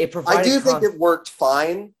 because it provided... I do think it worked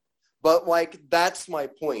fine, but that's my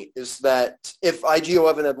point, is that if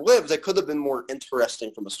IG-11 had lived, it could have been more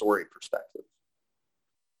interesting from a story perspective.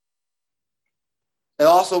 It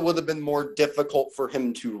also would have been more difficult for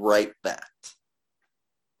him to write that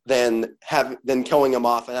than killing him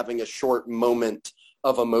off and having a short moment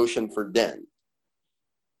of emotion for Din.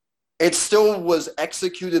 It still was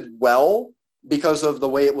executed well because of the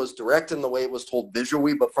way it was directed and the way it was told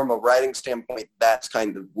visually, but from a writing standpoint, that's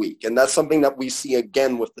kind of weak. And that's something that we see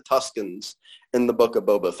again with the Tuskens in the Book of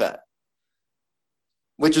Boba Fett,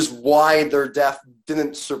 which is why their death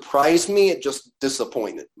didn't surprise me, it just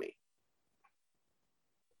disappointed me.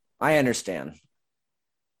 I understand.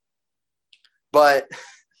 But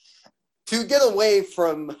to get away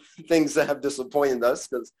from things that have disappointed us,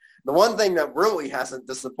 because the one thing that really hasn't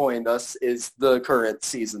disappointed us is the current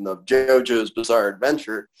season of JoJo's Bizarre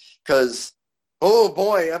Adventure, because, oh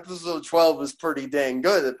boy, episode 12 is pretty dang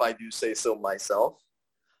good, if I do say so myself.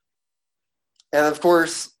 And of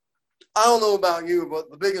course, I don't know about you,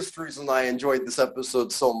 but the biggest reason I enjoyed this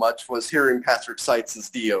episode so much was hearing Patrick Seitz'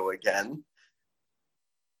 Dio again.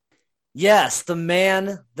 Yes, the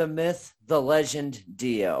man, the myth, the legend,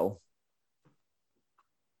 Dio.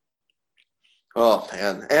 Oh,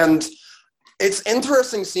 man. And it's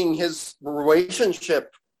interesting seeing his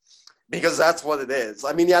relationship, because that's what it is.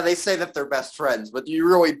 I mean, yeah, they say that they're best friends, but do you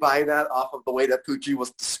really buy that off of the way that Poochie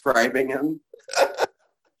was describing him?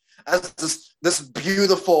 As this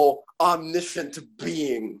beautiful, omniscient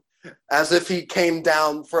being as if he came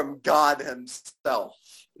down from God himself.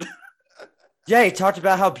 Yeah, he talked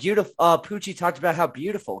about how beautiful. Poochie talked about how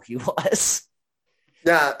beautiful he was.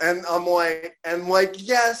 Yeah, and I'm like,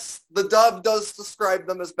 yes, the dub does describe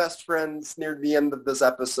them as best friends near the end of this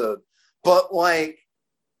episode, but like,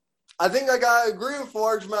 I think I gotta agree with a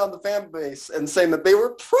large amount of the fan base and saying that they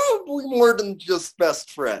were probably more than just best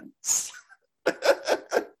friends.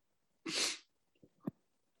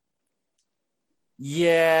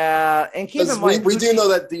 Yeah, and keep in mind, we do know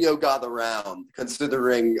that Dio got around,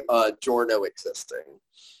 considering Giorno existing.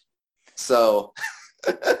 So,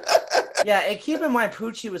 yeah, and keep in mind,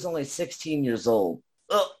 Poochie was only 16 years old.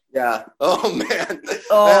 Ugh. Yeah. Oh man.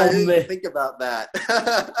 Oh man. Think about that.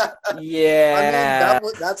 Yeah. I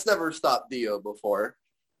mean, that's never stopped Dio before.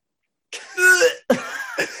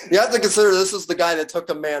 You have to consider this is the guy that took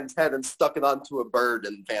a man's head and stuck it onto a bird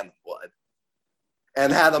in Phantom Blood,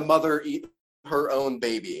 and had a mother eat her own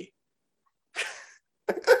baby.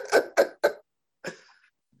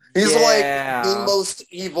 He's like the most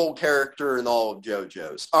evil character in all of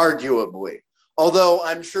JoJo's, arguably. Although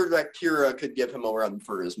I'm sure that Kira could give him a run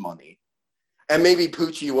for his money. And maybe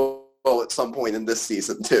Poochie will at some point in this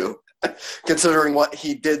season too, considering what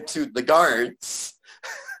he did to the guards.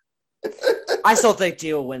 I still think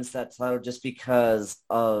Dio wins that title just because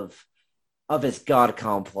of his god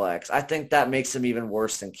complex. I think that makes him even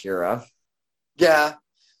worse than Kira. Yeah.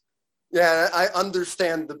 Yeah, I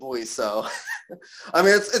understandably so. I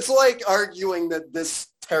mean, it's like arguing that this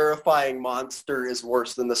terrifying monster is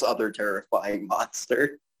worse than this other terrifying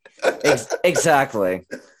monster. Exactly.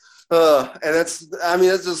 And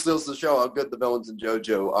it just goes to show how good the villains in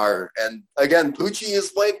JoJo are. And again, Poochie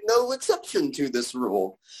is like no exception to this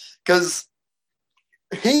rule, because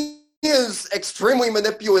he is extremely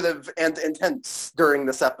manipulative and intense during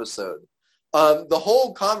this episode. The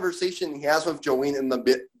whole conversation he has with Jolene in the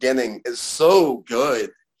beginning is so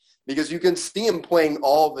good because you can see him playing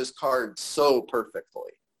all of his cards so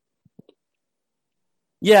perfectly.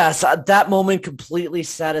 Yes, that moment completely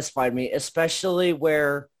satisfied me, especially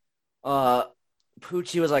where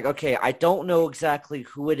Poochie was like, okay, I don't know exactly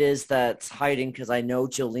who it is that's hiding because I know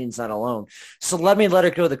Jolene's not alone. So let her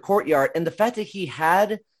go to the courtyard. And the fact that he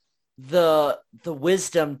had the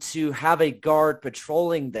wisdom to have a guard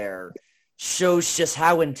patrolling there shows just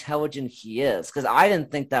how intelligent he is, because I didn't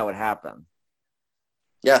think that would happen.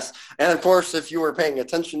 Yes, and of course, if you were paying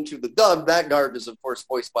attention to the dub, that guard is, of course,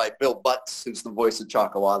 voiced by Bill Butts, who's the voice of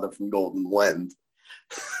Chocolata from Golden Wind.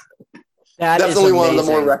 That Definitely is one of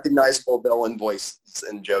the more recognizable villain voices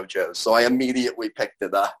in JoJo, so I immediately picked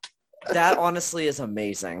it up. That honestly is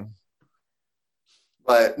amazing.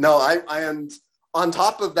 But no, and on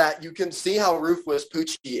top of that, you can see how ruthless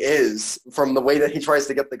Poochie is from the way that he tries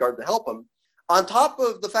to get the guard to help him. On top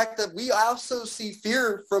of the fact that we also see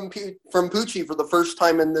fear from Poochie for the first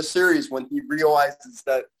time in this series when he realizes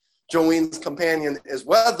that Jolene's companion is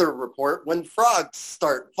Weather Report when frogs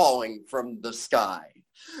start falling from the sky.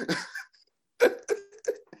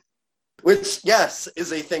 Which, yes,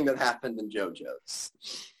 is a thing that happened in JoJo's.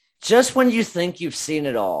 Just when you think you've seen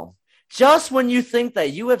it all. Just when you think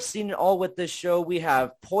that you have seen it all with this show, we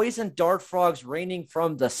have poison dart frogs raining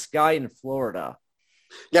from the sky in Florida.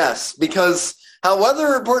 Yes, because how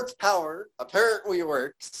Weather Report's power apparently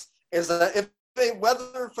works is that if a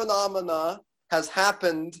weather phenomena has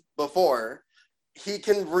happened before, he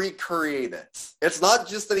can recreate it. It's not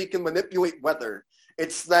just that he can manipulate weather.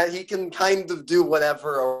 It's that he can kind of do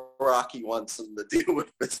whatever Rocky wants him to do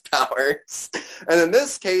with his powers. And in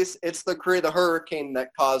this case, it's to create a hurricane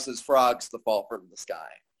that causes frogs to fall from the sky.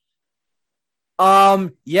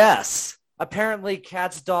 Yes. Apparently,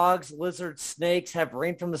 cats, dogs, lizards, snakes have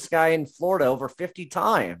rained from the sky in Florida over 50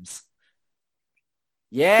 times.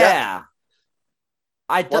 Yeah.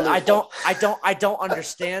 I don't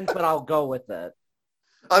understand, but I'll go with it.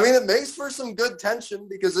 I mean, it makes for some good tension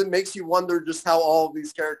because it makes you wonder just how all of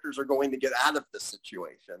these characters are going to get out of this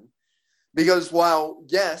situation. Because while,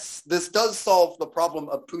 yes, this does solve the problem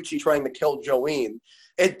of Poochie trying to kill Jolene,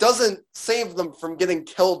 it doesn't save them from getting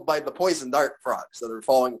killed by the poison dart frogs that are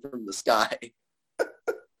falling from the sky.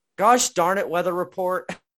 Gosh darn it, Weather Report.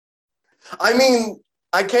 I mean,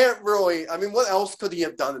 what else could he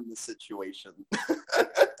have done in this situation?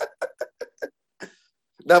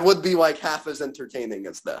 That would be like half as entertaining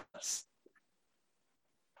as this.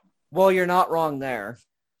 Well, you're not wrong there.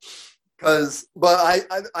 But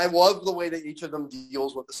I love the way that each of them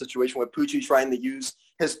deals with the situation with Poochie trying to use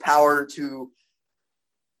his power to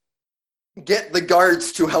get the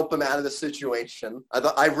guards to help him out of the situation.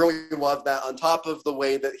 I really love that, on top of the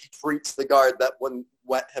way that he treats the guard that wouldn't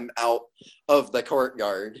let him out of the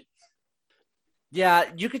courtyard.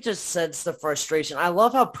 Yeah, you could just sense the frustration. I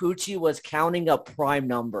love how Poochie was counting up prime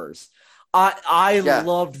numbers. I Yeah.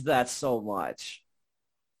 loved that so much.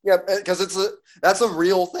 Yeah, because that's a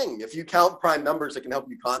real thing. If you count prime numbers, it can help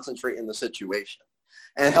you concentrate in the situation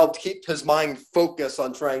and help keep his mind focused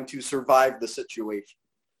on trying to survive the situation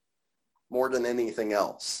more than anything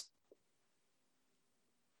else.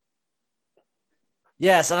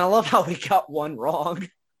 Yes, and I love how he got one wrong.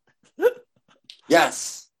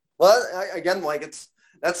 Yes. Well, again, like it's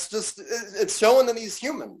showing that he's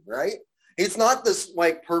human, right? He's not this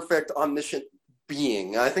like perfect omniscient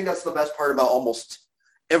being. I think that's the best part about almost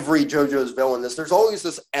every JoJo's villain. There's always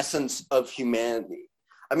this essence of humanity.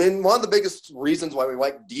 I mean, one of the biggest reasons why we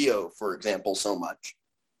like Dio, for example, so much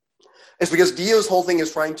is because Dio's whole thing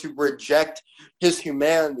is trying to reject his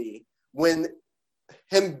humanity when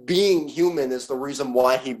him being human is the reason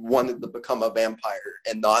why he wanted to become a vampire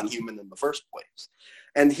and non-human in the first place.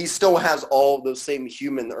 And he still has all of those same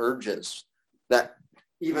human urges that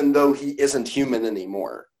even though he isn't human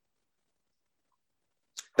anymore.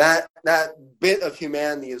 That bit of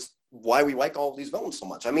humanity is why we like all of these villains so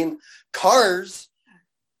much. I mean, Cars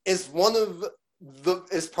is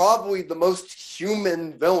is probably the most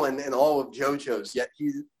human villain in all of JoJo's, yet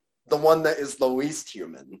he's the one that is the least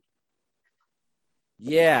human.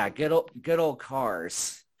 Yeah, good old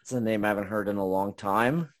Cars. It's a name I haven't heard in a long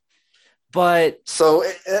time. But so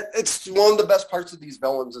it's one of the best parts of these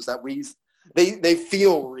villains is that they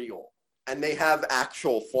feel real and they have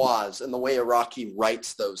actual flaws, and the way Araki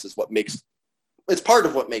writes those is it's part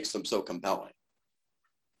of what makes them so compelling.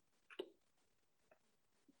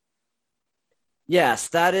 yes,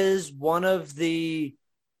 that is one of the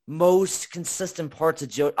most consistent parts of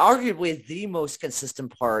JoJo. Arguably the most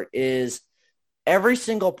consistent part is every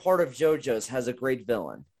single part of JoJo's has a great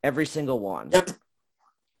villain. Every single one.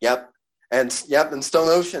 Yep. And Stone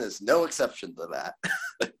Ocean is no exception to that.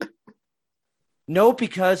 No,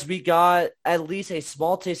 because we got at least a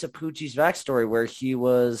small taste of Poochie's backstory where he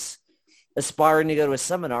was aspiring to go to a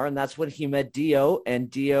seminar, and that's when he met Dio, and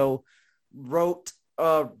Dio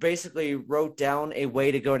basically wrote down a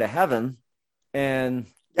way to go to heaven. And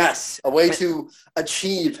yes, a way to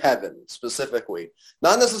achieve heaven specifically.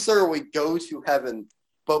 Not necessarily go to heaven,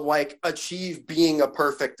 but like achieve being a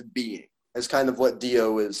perfect being is kind of what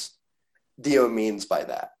Dio means by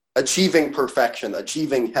that. Achieving perfection,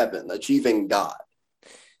 achieving heaven, achieving God.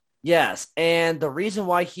 Yes, and the reason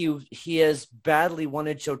why he has badly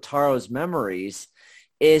wanted Jotaro's memories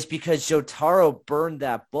is because Jotaro burned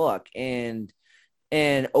that book and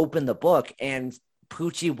opened the book, and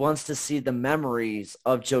Poochie wants to see the memories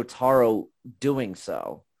of Jotaro doing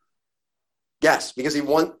so. Yes, because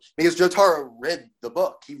Jotaro read the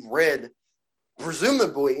book. He read,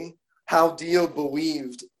 presumably, how Dio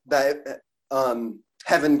believed that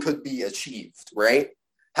heaven could be achieved, right?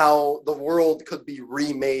 How the world could be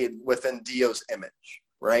remade within Dio's image,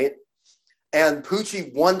 right? And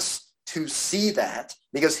Poochie wants to see that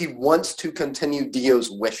because he wants to continue Dio's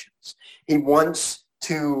wishes. He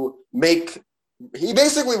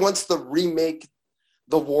basically wants to remake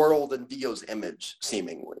the world in Dio's image,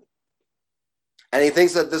 seemingly. And he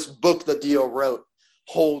thinks that this book that Dio wrote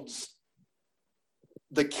holds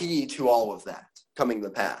the key to all of that coming to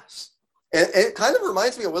pass. And it kind of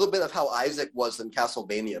reminds me a little bit of how Isaac was in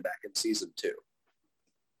Castlevania back in season 2.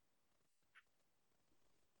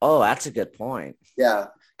 Oh, that's a good point. Yeah,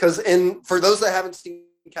 because for those that haven't seen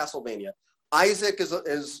Castlevania, Isaac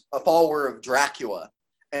is a follower of Dracula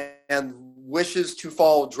and wishes to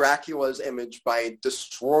follow Dracula's image by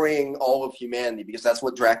destroying all of humanity because that's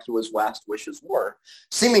what Dracula's last wishes were,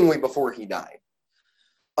 seemingly before he died.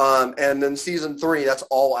 And in season 3, that's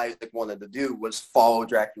all Isaac wanted to do was follow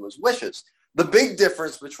Dracula's wishes. The big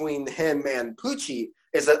difference between him and Poochie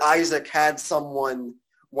is that Isaac had someone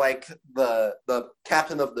like the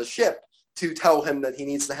captain of the ship to tell him that he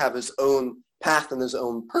needs to have his own path and his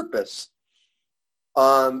own purpose,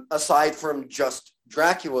 aside from just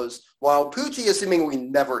Dracula's, while Poochie is seemingly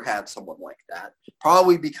never had someone like that,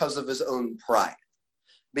 probably because of his own pride.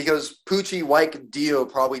 Because Poochie, like Dio,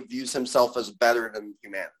 probably views himself as better than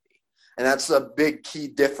humanity. And that's a big key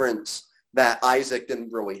difference that Isaac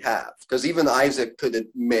didn't really have. Because even Isaac could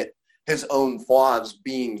admit his own flaws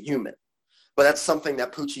being human. But that's something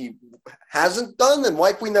that Poochie hasn't done and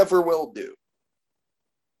likely never will do.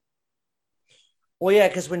 Well, yeah,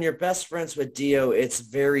 because when you're best friends with Dio, it's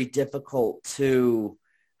very difficult to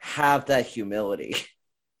have that humility.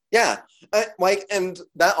 Yeah, and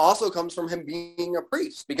that also comes from him being a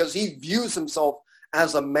priest because he views himself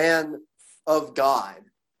as a man of God,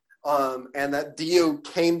 and that Dio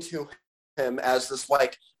came to him as this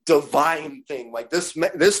like divine thing. Like this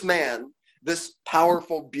man this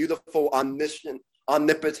powerful, beautiful, omniscient,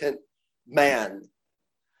 omnipotent man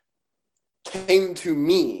came to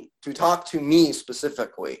me to talk to me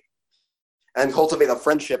specifically and cultivate a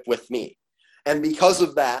friendship with me. And because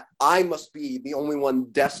of that, I must be the only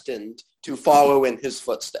one destined to follow in his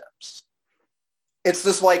footsteps. It's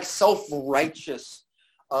this like self-righteous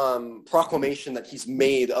proclamation that he's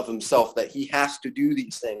made of himself, that he has to do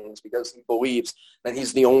these things because he believes that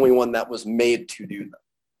he's the only one that was made to do them.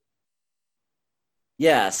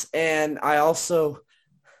 Yes, and I also,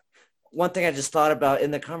 one thing I just thought about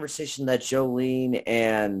in the conversation that Jolene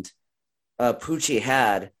and Poochie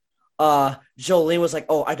had, Jolene was like,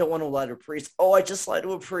 "Oh, I don't want to lie to a priest. Oh, I just lied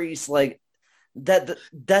to a priest." Like that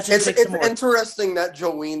just it's makes it more interesting that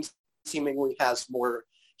Jolene seemingly has more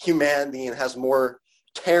humanity and has more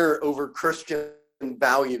care over Christian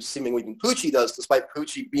values seemingly than Poochie does, despite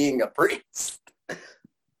Poochie being a priest.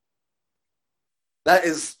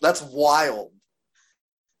 That's wild.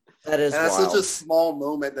 That is and that's wild. Such a small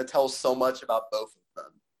moment that tells so much about both of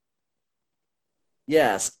them.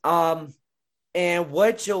 Yes. And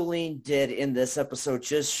what Jolene did in this episode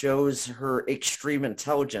just shows her extreme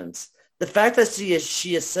intelligence. The fact that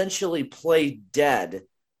she essentially played dead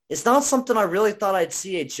is not something I really thought I'd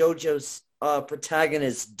see a JoJo's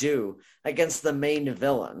protagonist do against the main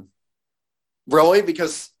villain. Really?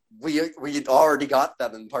 Because we already got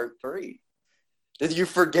that in part 3. Did you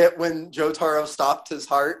forget when Jotaro stopped his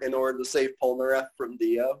heart in order to save Polnareff from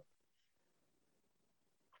Dio?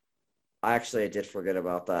 I did forget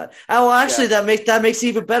about that. Oh, actually, yeah. that makes it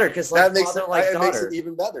even better because like father, like daughter. Makes it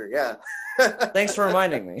even better. Yeah. Thanks for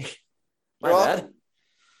reminding me. My bad.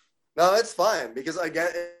 No, it's fine because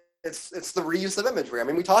again, it's the reuse of imagery. I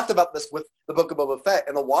mean, we talked about this with the Book of Boba Fett,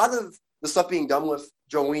 and a lot of the stuff being done with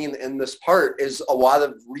Jolene in this part is a lot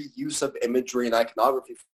of reuse of imagery and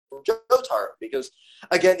iconography from Jotaro because,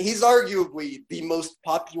 again, he's arguably the most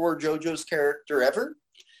popular JoJo's character ever.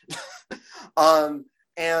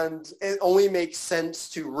 And it only makes sense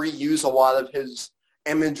to reuse a lot of his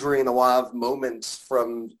imagery and a lot of moments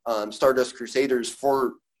from Stardust Crusaders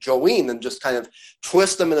for Jolene and just kind of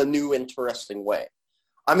twist them in a new, interesting way.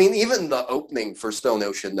 I mean, even the opening for Stone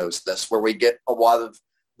Ocean knows this, where we get a lot of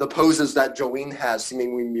the poses that Jolene has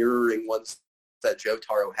seemingly mirroring ones that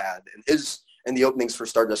Jotaro had in the openings for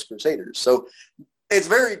Stardust Crusaders. So it's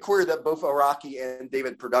very clear that both Araki and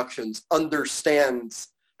David Productions understands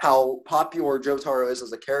how popular Jotaro is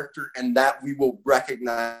as a character and that we will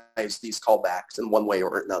recognize these callbacks in one way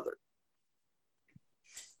or another.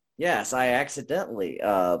 Yes, I accidentally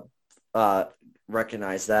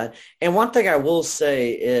recognize that. And one thing I will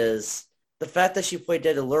say is the fact that she played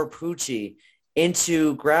dead to lure Poochie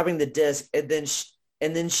into grabbing the disc and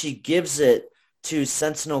then she gives it to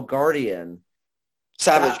Sentinel Guardian.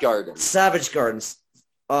 Savage Gardens.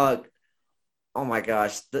 Oh my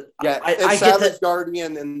gosh. It's Savage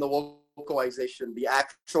Guardian in the localization. The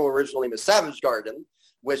actual original name is Savage Garden,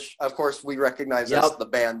 which of course we recognize as the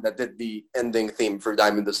band that did the ending theme for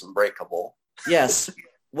Diamond is Unbreakable. Yes,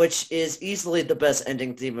 which is easily the best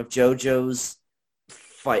ending theme of JoJo's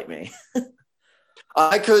Fight Me.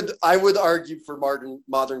 I would argue for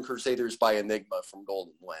Modern Crusaders by Enigma from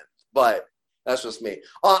Golden Wind, but that's just me.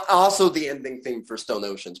 Also, the ending theme for Stone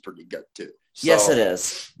Ocean's pretty good too. So, yes, it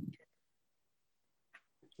is.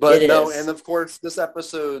 But and of course, this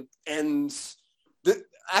episode ends.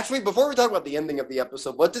 Actually, before we talk about the ending of the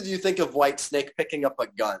episode, what did you think of White Snake picking up a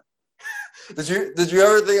gun? Did you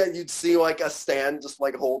ever think that you'd see like a stand just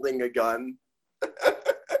like holding a gun?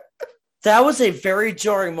 That was a very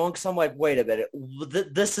jarring moment because I'm like, wait a minute,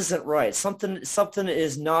 this isn't right. Something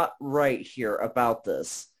is not right here about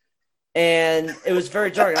this. And it was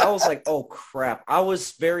very jarring. I was like, oh, crap. I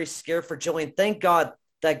was very scared for Jillian. Thank God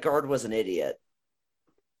that guard was an idiot.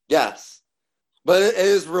 Yes. But it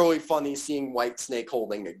is really funny seeing White Snake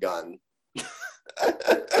holding a gun.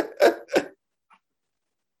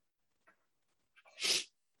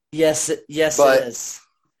 Yes, it is.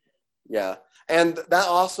 Yeah. And that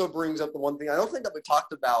also brings up the one thing I don't think that we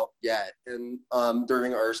talked about yet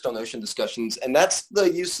during our Stone Ocean discussions, and that's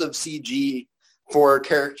the use of CG for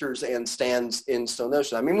characters and stands in Stone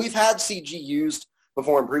Ocean. I mean, we've had CG used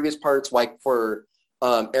before in previous parts, like for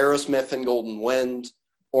Aerosmith and Golden Wind,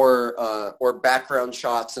 or background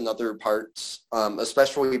shots in other parts,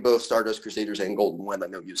 especially both Stardust Crusaders and Golden Wind I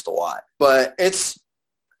know used a lot. But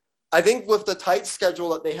I think with the tight schedule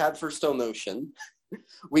that they had for Stone Ocean,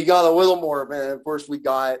 we got a little more, and of course we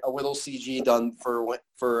got a little CG done for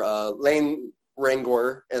Lane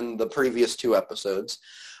Rangor in the previous 2 episodes.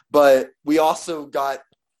 But we also got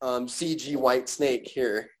CG White Snake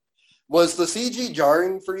here. Was the CG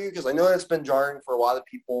jarring for you? Because I know it's been jarring for a lot of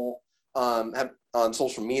people on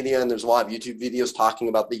social media, and there's a lot of YouTube videos talking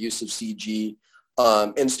about the use of CG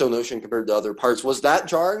in Stone Ocean compared to other parts. Was that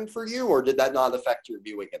jarring for you, or did that not affect your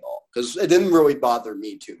viewing at all? Because it didn't really bother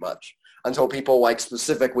me too much until people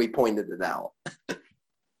specifically pointed it out.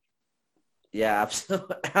 Yeah,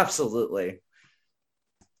 absolutely.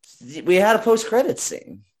 We had a post-credits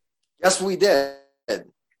scene. Yes, we did.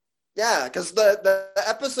 Yeah, because the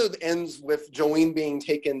episode ends with Jolene being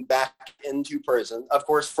taken back into prison, of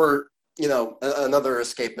course, for another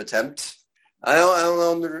escape attempt. I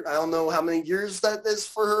don't know how many years that is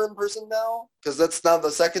for her in prison now, because that's now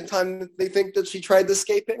the second time that they think that she tried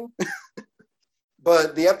escaping.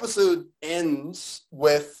 But the episode ends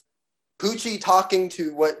with Poochie talking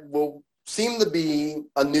to what will seem to be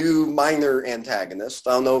a new minor antagonist.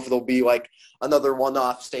 I don't know if it'll be another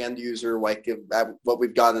one-off stand user what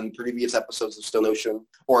we've got in previous episodes of Stone Ocean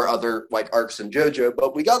or other arcs in JoJo,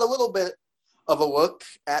 but we got a little bit of a look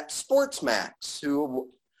at Sports Max,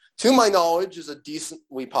 who, to my knowledge, is a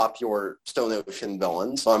decently popular Stone Ocean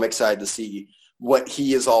villain, so I'm excited to see what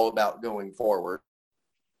he is all about going forward.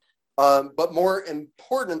 But more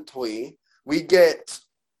importantly, we get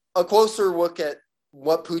a closer look at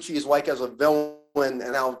what Poochie is like as a villain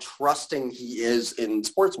and how trusting he is in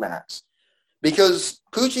Sports Max. Because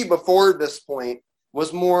Poochie, before this point,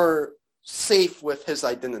 was more safe with his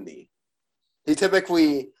identity. He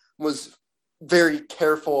typically was very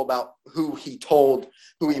careful about who he told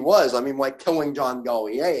who he was. I mean, killing John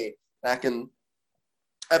Gallier back in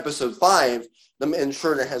episode 5, to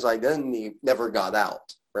ensure that his identity never got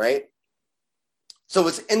out, right? So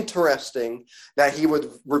it's interesting that he would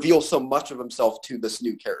reveal so much of himself to this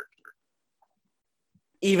new character.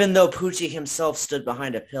 Even though Poochie himself stood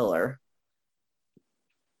behind a pillar.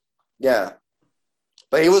 Yeah.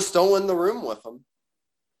 But he was still in the room with him.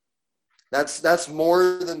 That's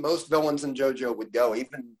more than most villains in JoJo would go.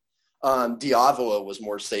 Even Diavolo was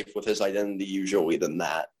more safe with his identity usually than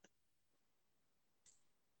that.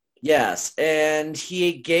 Yes, and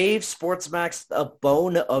he gave Sports Max a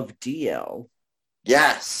bone of Dio.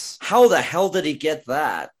 Yes. How the hell did he get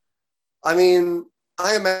that? I mean,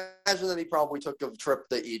 I imagine that he probably took a trip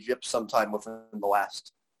to Egypt sometime within the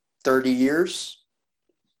last 30 years.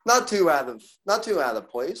 Not too out of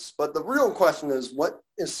place, but the real question is, what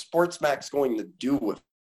is Sports Max going to do with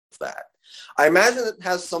that? I imagine it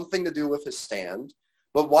has something to do with his stand,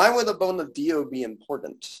 but why would a bone of Dio be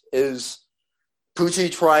important? Is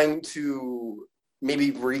Poochie trying to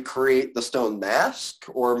maybe recreate the stone mask,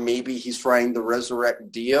 or maybe he's trying to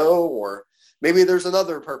resurrect Dio, or maybe there's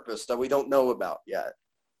another purpose that we don't know about yet?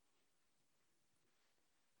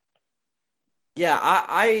 Yeah,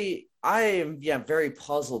 I am very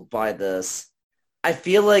puzzled by this. I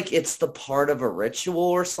feel like it's the part of a ritual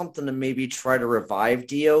or something to maybe try to revive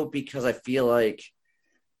Dio, because I feel like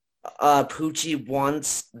Poochie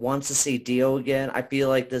wants to see Dio again. I feel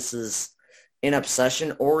like this is an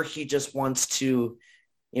obsession, or he just wants to,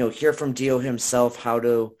 hear from Dio himself how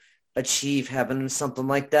to achieve heaven or something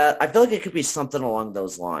like that. I feel like it could be something along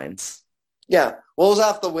those lines. Yeah, we'll just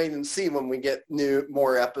have to wait and see when we get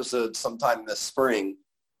more episodes sometime this spring.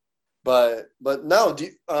 But no,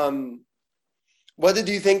 what did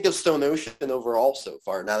you think of Stone Ocean overall so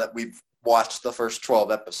far, now that we've watched the first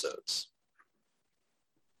 12 episodes?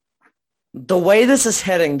 The way this is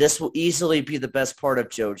heading, this will easily be the best part of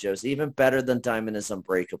JoJo's, even better than Diamond is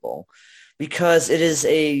Unbreakable, because it is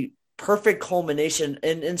a perfect culmination.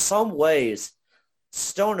 And in some ways,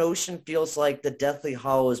 Stone Ocean feels like the Deathly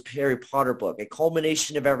Hallows Harry Potter book, a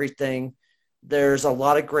culmination of everything. There's a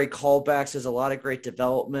lot of great callbacks. There's a lot of great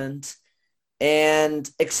development. And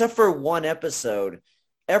except for one episode,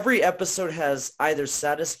 every episode has either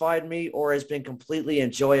satisfied me or has been completely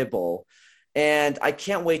enjoyable. And I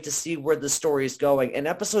can't wait to see where the story is going. And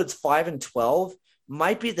episodes 5 and 12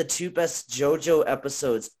 might be the two best JoJo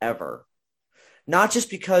episodes ever. Not just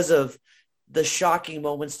because of the shocking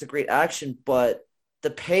moments, the great action, but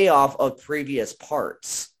the payoff of previous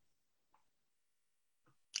parts.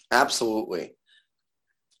 Absolutely.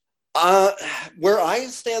 Where I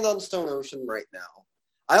stand on Stone Ocean right now,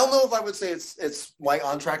 I don't know if I would say it's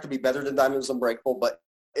on track to be better than Diamond is Unbreakable, but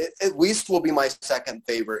it at least will be my second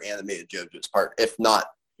favorite animated JoJo's part, if not,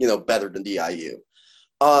 better than DIU.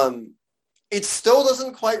 It still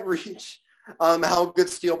doesn't quite reach how good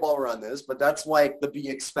Steel Ball Run is, but that's to be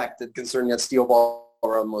expected, considering that Steel Ball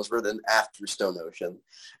Run was written after Stone Ocean.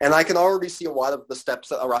 And I can already see a lot of the steps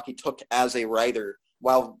that Araki took as a writer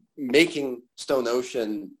while making Stone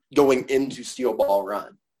Ocean going into Steel Ball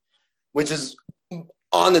Run, which is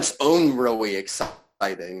on its own really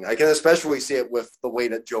exciting. I can especially see it with the way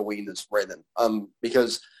that Jolene is written,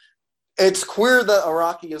 because it's queer that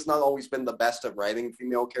Araki has not always been the best at writing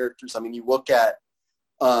female characters. I mean, you look at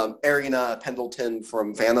Arina Pendleton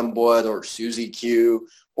from Phantom Blood or Suzy Q,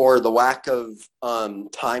 or the lack of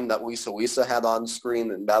time that Lisa had on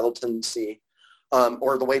screen in Battle Tendency,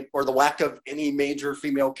 or the lack of any major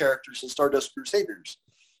female characters in Stardust Crusaders.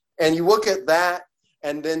 And you look at that,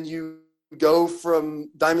 and then you go from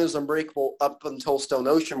Diamonds Unbreakable up until Stone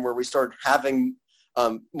Ocean, where we start having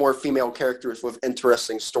more female characters with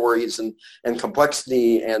interesting stories and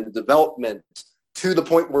complexity and development, to the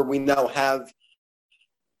point where we now have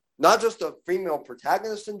not just a female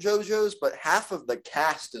protagonist in JoJo's, but half of the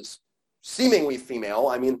cast is seemingly female.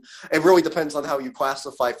 I mean, it really depends on how you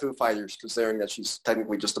classify Foo Fighters, considering that she's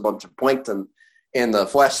technically just a bunch of plankton in the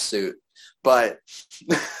flesh suit. But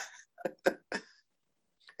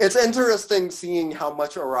it's interesting seeing how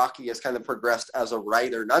much Araki has kind of progressed as a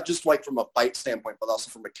writer, not just like from a fight standpoint, but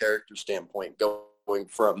also from a character standpoint, going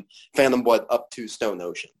from Phantom Blood up to Stone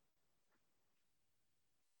Ocean.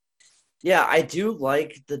 Yeah, I do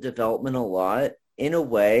like the development a lot. In a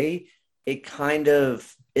way, it kind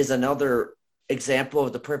of is another example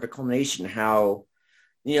of the perfect culmination, how,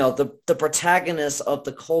 the protagonist of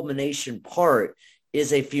the culmination part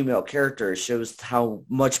is a female character. It shows how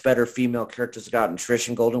much better female characters have gotten. Trish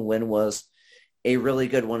and Golden Wind was a really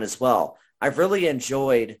good one as well. I've really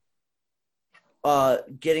enjoyed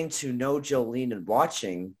getting to know Jolene and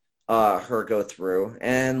watching her go through.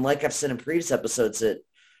 And like I've said in previous episodes, it's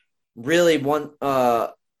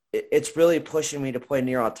really pushing me to play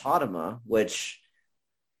Nier Automata, which...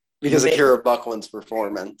 Because of Kira Buckland's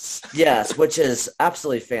performance. Yes, which is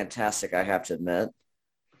absolutely fantastic, I have to admit.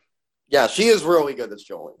 Yeah, she is really good as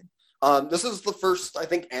Jolene. This is the first, I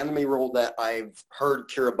think, anime role that I've heard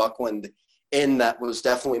Kira Buckland in that was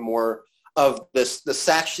definitely more of the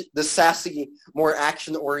sassy, more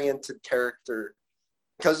action-oriented character.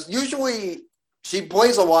 Because usually she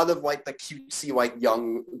plays a lot of like the cutesy, like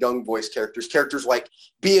young voice characters like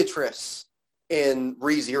Beatrice in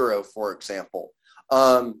ReZero, for example.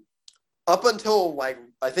 Up until like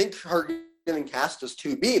I think her getting cast as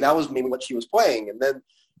 2B, that was maybe what she was playing, and then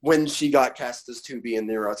when she got cast as 2B in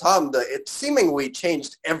Nier Automata, it seemingly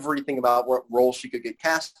changed everything about what role she could get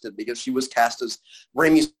casted, because she was cast as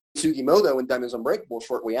Reimi Sugimoto in Diamonds Unbreakable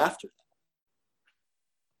shortly after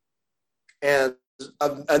that. And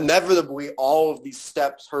inevitably, all of these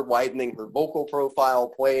steps, her widening her vocal profile,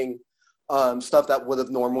 playing stuff that would have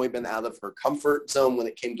normally been out of her comfort zone when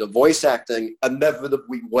it came to voice acting,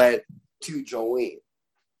 inevitably led to Jolene.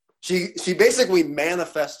 She basically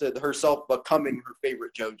manifested herself becoming her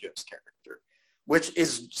favorite JoJo's character, which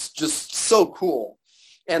is just so cool.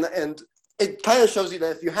 And it kind of shows you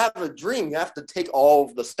that if you have a dream, you have to take all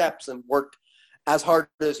of the steps and work as hard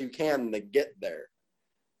as you can to get there.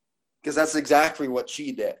 Because that's exactly what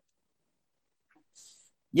she did.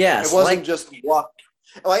 Yes. It wasn't just luck.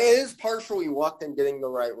 Like, it is partially luck in getting the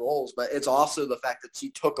right roles, but it's also the fact that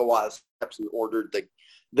she took a lot of steps in order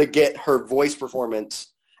to get her voice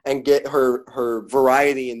performance and get her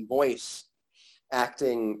variety in voice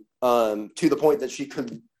acting to the point that she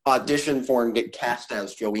could audition for and get cast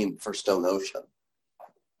as Jolene for Stone Ocean.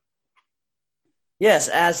 Yes,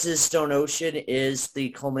 as is Stone Ocean is the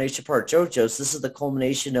culmination part of JoJo's. This is the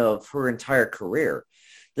culmination of her entire career.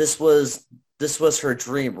 This was her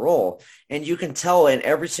dream role. And you can tell in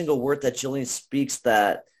every single word that Jillian speaks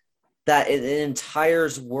that an entire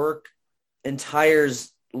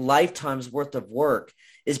lifetime's worth of work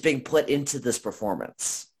is being put into this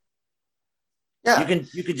performance. Yeah. You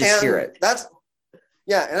can just hear it. And that's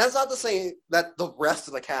not to say that the rest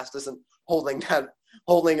of the cast isn't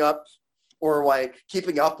holding up or like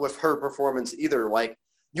keeping up with her performance either. Like,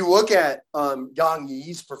 you look at Yang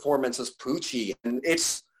Yi's performance as Poochie, and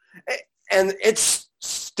it's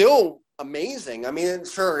still amazing. I mean,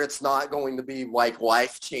 sure, it's not going to be like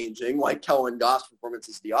life-changing like Kellen Goss' performance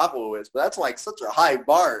as Diablo is, but that's like such a high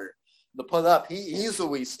bar to put up. He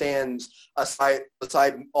easily stands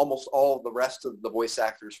beside almost all of the rest of the voice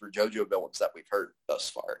actors for JoJo villains that we've heard thus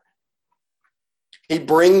far. He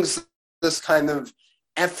brings this kind of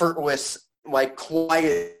effortless, like,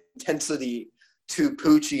 quiet intensity to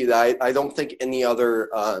Poochie that I don't think any other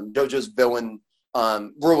JoJo's villain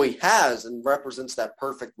really has, and represents that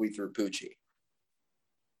perfectly through Poochie.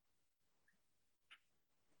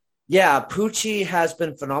 Yeah, Poochie has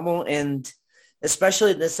been phenomenal, and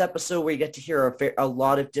especially in this episode where you get to hear a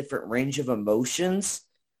lot of different range of emotions,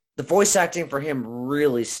 the voice acting for him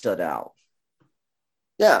really stood out.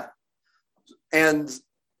 Yeah. And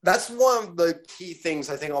that's one of the key things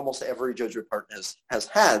I think almost every JoJo part has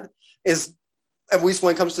had, is, at least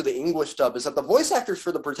when it comes to the English dub, is that the voice actors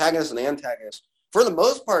for the protagonist and antagonist for the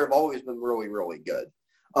most part, have always been really, really good.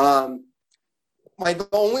 The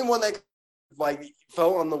only one that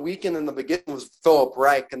fell on the weekend in the beginning was Philip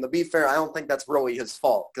Reich, and to be fair, I don't think that's really his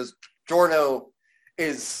fault because Giorno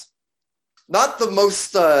is not the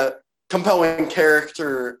most compelling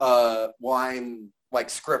character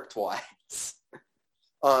script-wise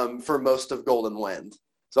for most of Golden Wind.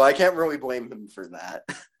 So I can't really blame him for that.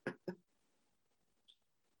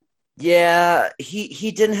 Yeah,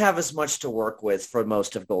 he didn't have as much to work with for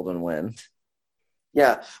most of Golden Wind.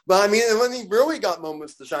 Yeah, but I mean, when he really got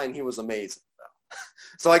moments to shine, he was amazing, though.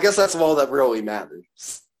 So I guess that's all that really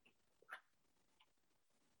matters.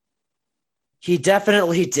 He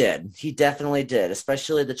definitely did. He definitely did,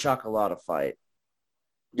 especially the Chocolata fight.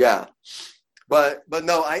 Yeah, but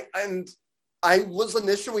no, I was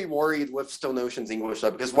initially worried with Stone Ocean's English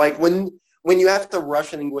dub because when you have to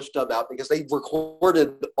rush an English dub out because they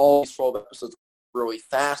recorded all these 12 episodes really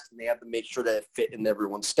fast and they had to make sure that it fit in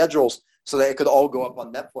everyone's schedules so that it could all go up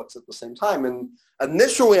on Netflix at the same time. And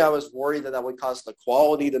initially I was worried that would cause the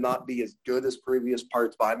quality to not be as good as previous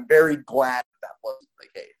parts, but I'm very glad that wasn't the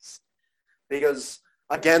case. Because,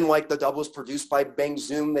 again, the dub was produced by Bang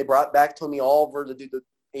Zoom. They brought back Tony Oliver to do the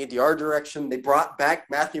ADR direction. They brought back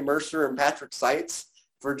Matthew Mercer and Patrick Seitz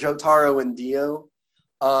for Jotaro and Dio.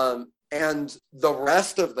 And the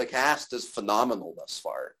rest of the cast is phenomenal thus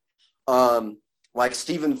far.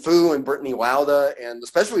 Stephen Fu and Brittany Lauda, and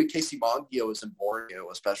especially Casey Mongio is in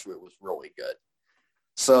Borneo, especially, was really good.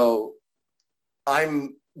 So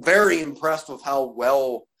I'm very impressed with how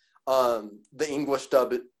well the English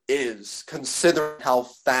dub is, considering how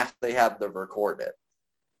fast they have to record it.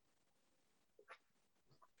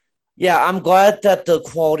 Yeah, I'm glad that the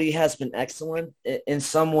quality has been excellent. In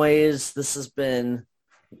some ways, this has been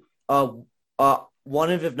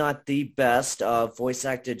one of, if not the best,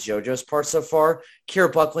 voice-acted JoJo's part so far.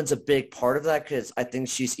 Kira Buckland's a big part of that because I think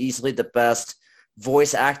she's easily the best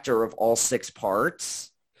voice actor of all 6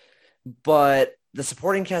 parts. But the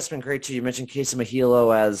supporting cast has been great, too. You mentioned Casey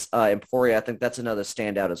Mahilo as Emporia. I think that's another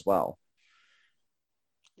standout as well.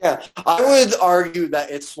 Yeah, I would argue that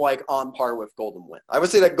it's on par with Golden Wind. I would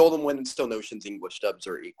say that Golden Wind and Stone Ocean's English dubs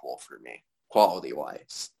are equal for me,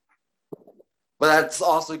 quality-wise. But that's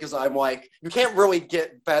also because I'm you can't really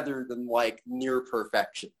get better than near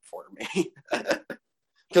perfection for me.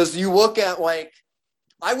 Because you look at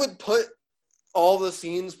I would put all the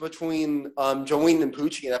scenes between Jolene and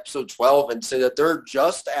Poochie in episode 12 and say that they're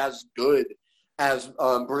just as good as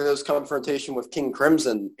Bruno's confrontation with King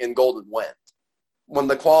Crimson in Golden Wind. When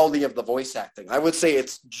the quality of the voice acting, I would say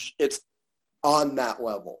it's on that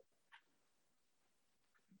level.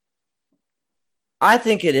 I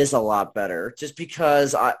think it is a lot better just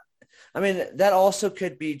because I mean, that also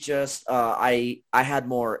could be just I had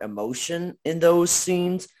more emotion in those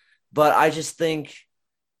scenes, but I just think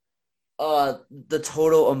the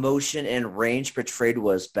total emotion and range portrayed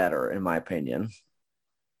was better, in my opinion.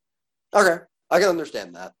 Okay, I can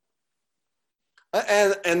understand that.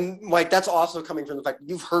 And that's also coming from the fact that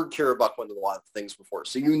you've heard Kira Buckland in a lot of things before,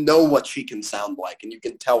 so you know what she can sound like, and you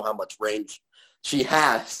can tell how much range she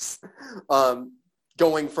has.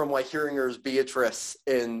 Going from hearing her as Beatrice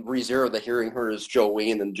in ReZero to hearing her as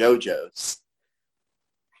Jolene and JoJo's.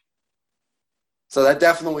 So that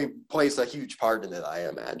definitely plays a huge part in it, I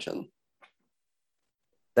imagine.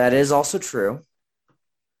 That is also true.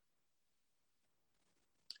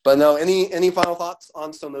 But no, any final thoughts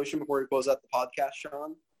on Stone Ocean before we close out the podcast,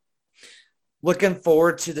 Sean? Looking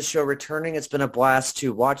forward to the show returning. It's been a blast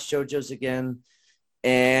to watch JoJo's again.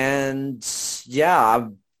 And yeah,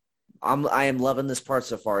 I am loving this part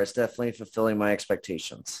so far. It's definitely fulfilling my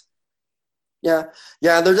expectations. Yeah.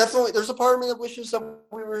 There's a part of me that wishes that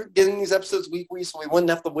we were getting these episodes weekly so we wouldn't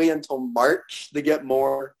have to wait until March to get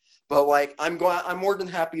more. But I'm more than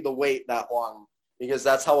happy to wait that long because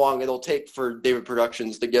that's how long it'll take for David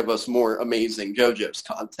Productions to give us more amazing JoJo's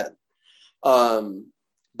content.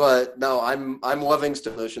 But no, I'm loving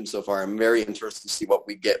Stone Ocean so far. I'm very interested to see what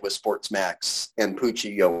we get with Sports Max and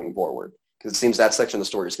Poochie going forward. Because it seems that section of the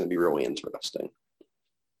story is going to be really interesting.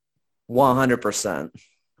 100%.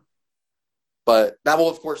 But that will,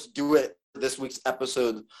 of course, do it for this week's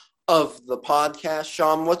episode of the podcast.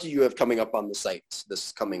 Sean, what do you have coming up on the site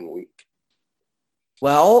this coming week?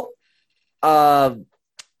 Well, NFL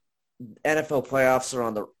playoffs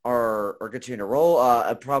are continuing to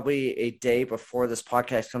roll. Probably a day before this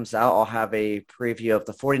podcast comes out, I'll have a preview of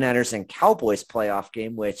the 49ers and Cowboys playoff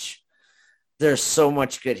game, which there's so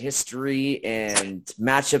much good history and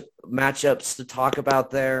matchups to talk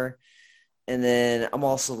about there. And then I'm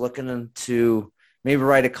also looking into maybe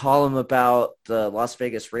write a column about the Las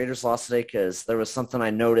Vegas Raiders loss today because there was something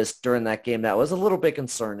I noticed during that game that was a little bit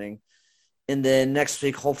concerning. And then next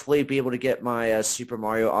week, hopefully be able to get my Super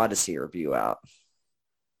Mario Odyssey review out.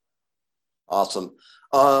 Awesome.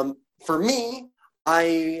 For me,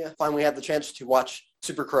 I finally had the chance to watch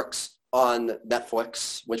Super Crooks on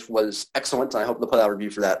Netflix, which was excellent. I hope to put out a review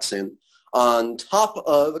for that soon. On top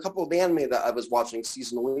of a couple of anime that I was watching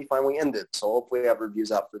seasonally finally ended. So hopefully I have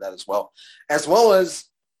reviews out for that as well as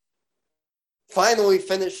finally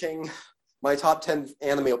finishing my top 10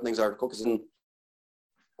 anime openings article because it's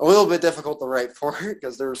a little bit difficult to write for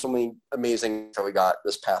because there were so many amazing that we got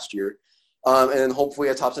this past year. And then hopefully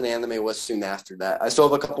a top 10 anime list soon after that. I still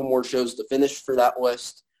have a couple more shows to finish for that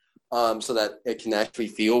list so that it can actually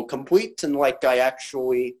feel complete and like I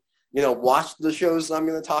actually, watch the shows that I'm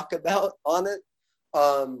going to talk about on it.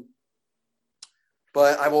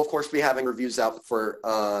 But I will, of course, be having reviews out for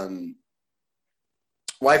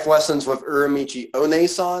Life Lessons with Uramichi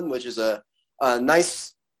One-san, which is a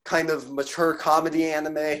nice kind of mature comedy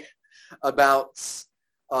anime about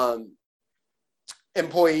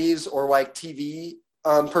employees or like TV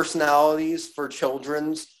personalities for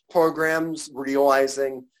children's programs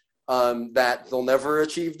realizing that they'll never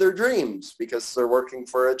achieve their dreams because they're working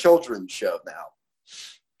for a children's show now.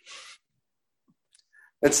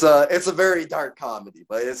 It's a very dark comedy,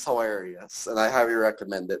 but it's hilarious, and I highly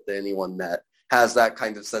recommend it to anyone that has that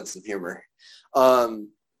kind of sense of humor. And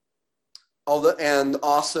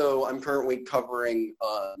also, I'm currently covering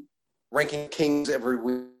Ranking Kings every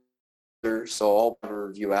week, so I'll have a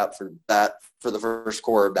review out for that for the first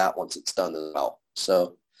quarter of that once it's done as well.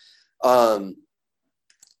 So,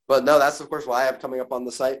 but no, that's of course what I have coming up on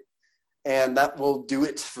the site. And that will do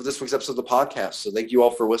it for this week's episode of the podcast. So thank you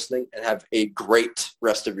all for listening and have a great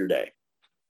rest of your day.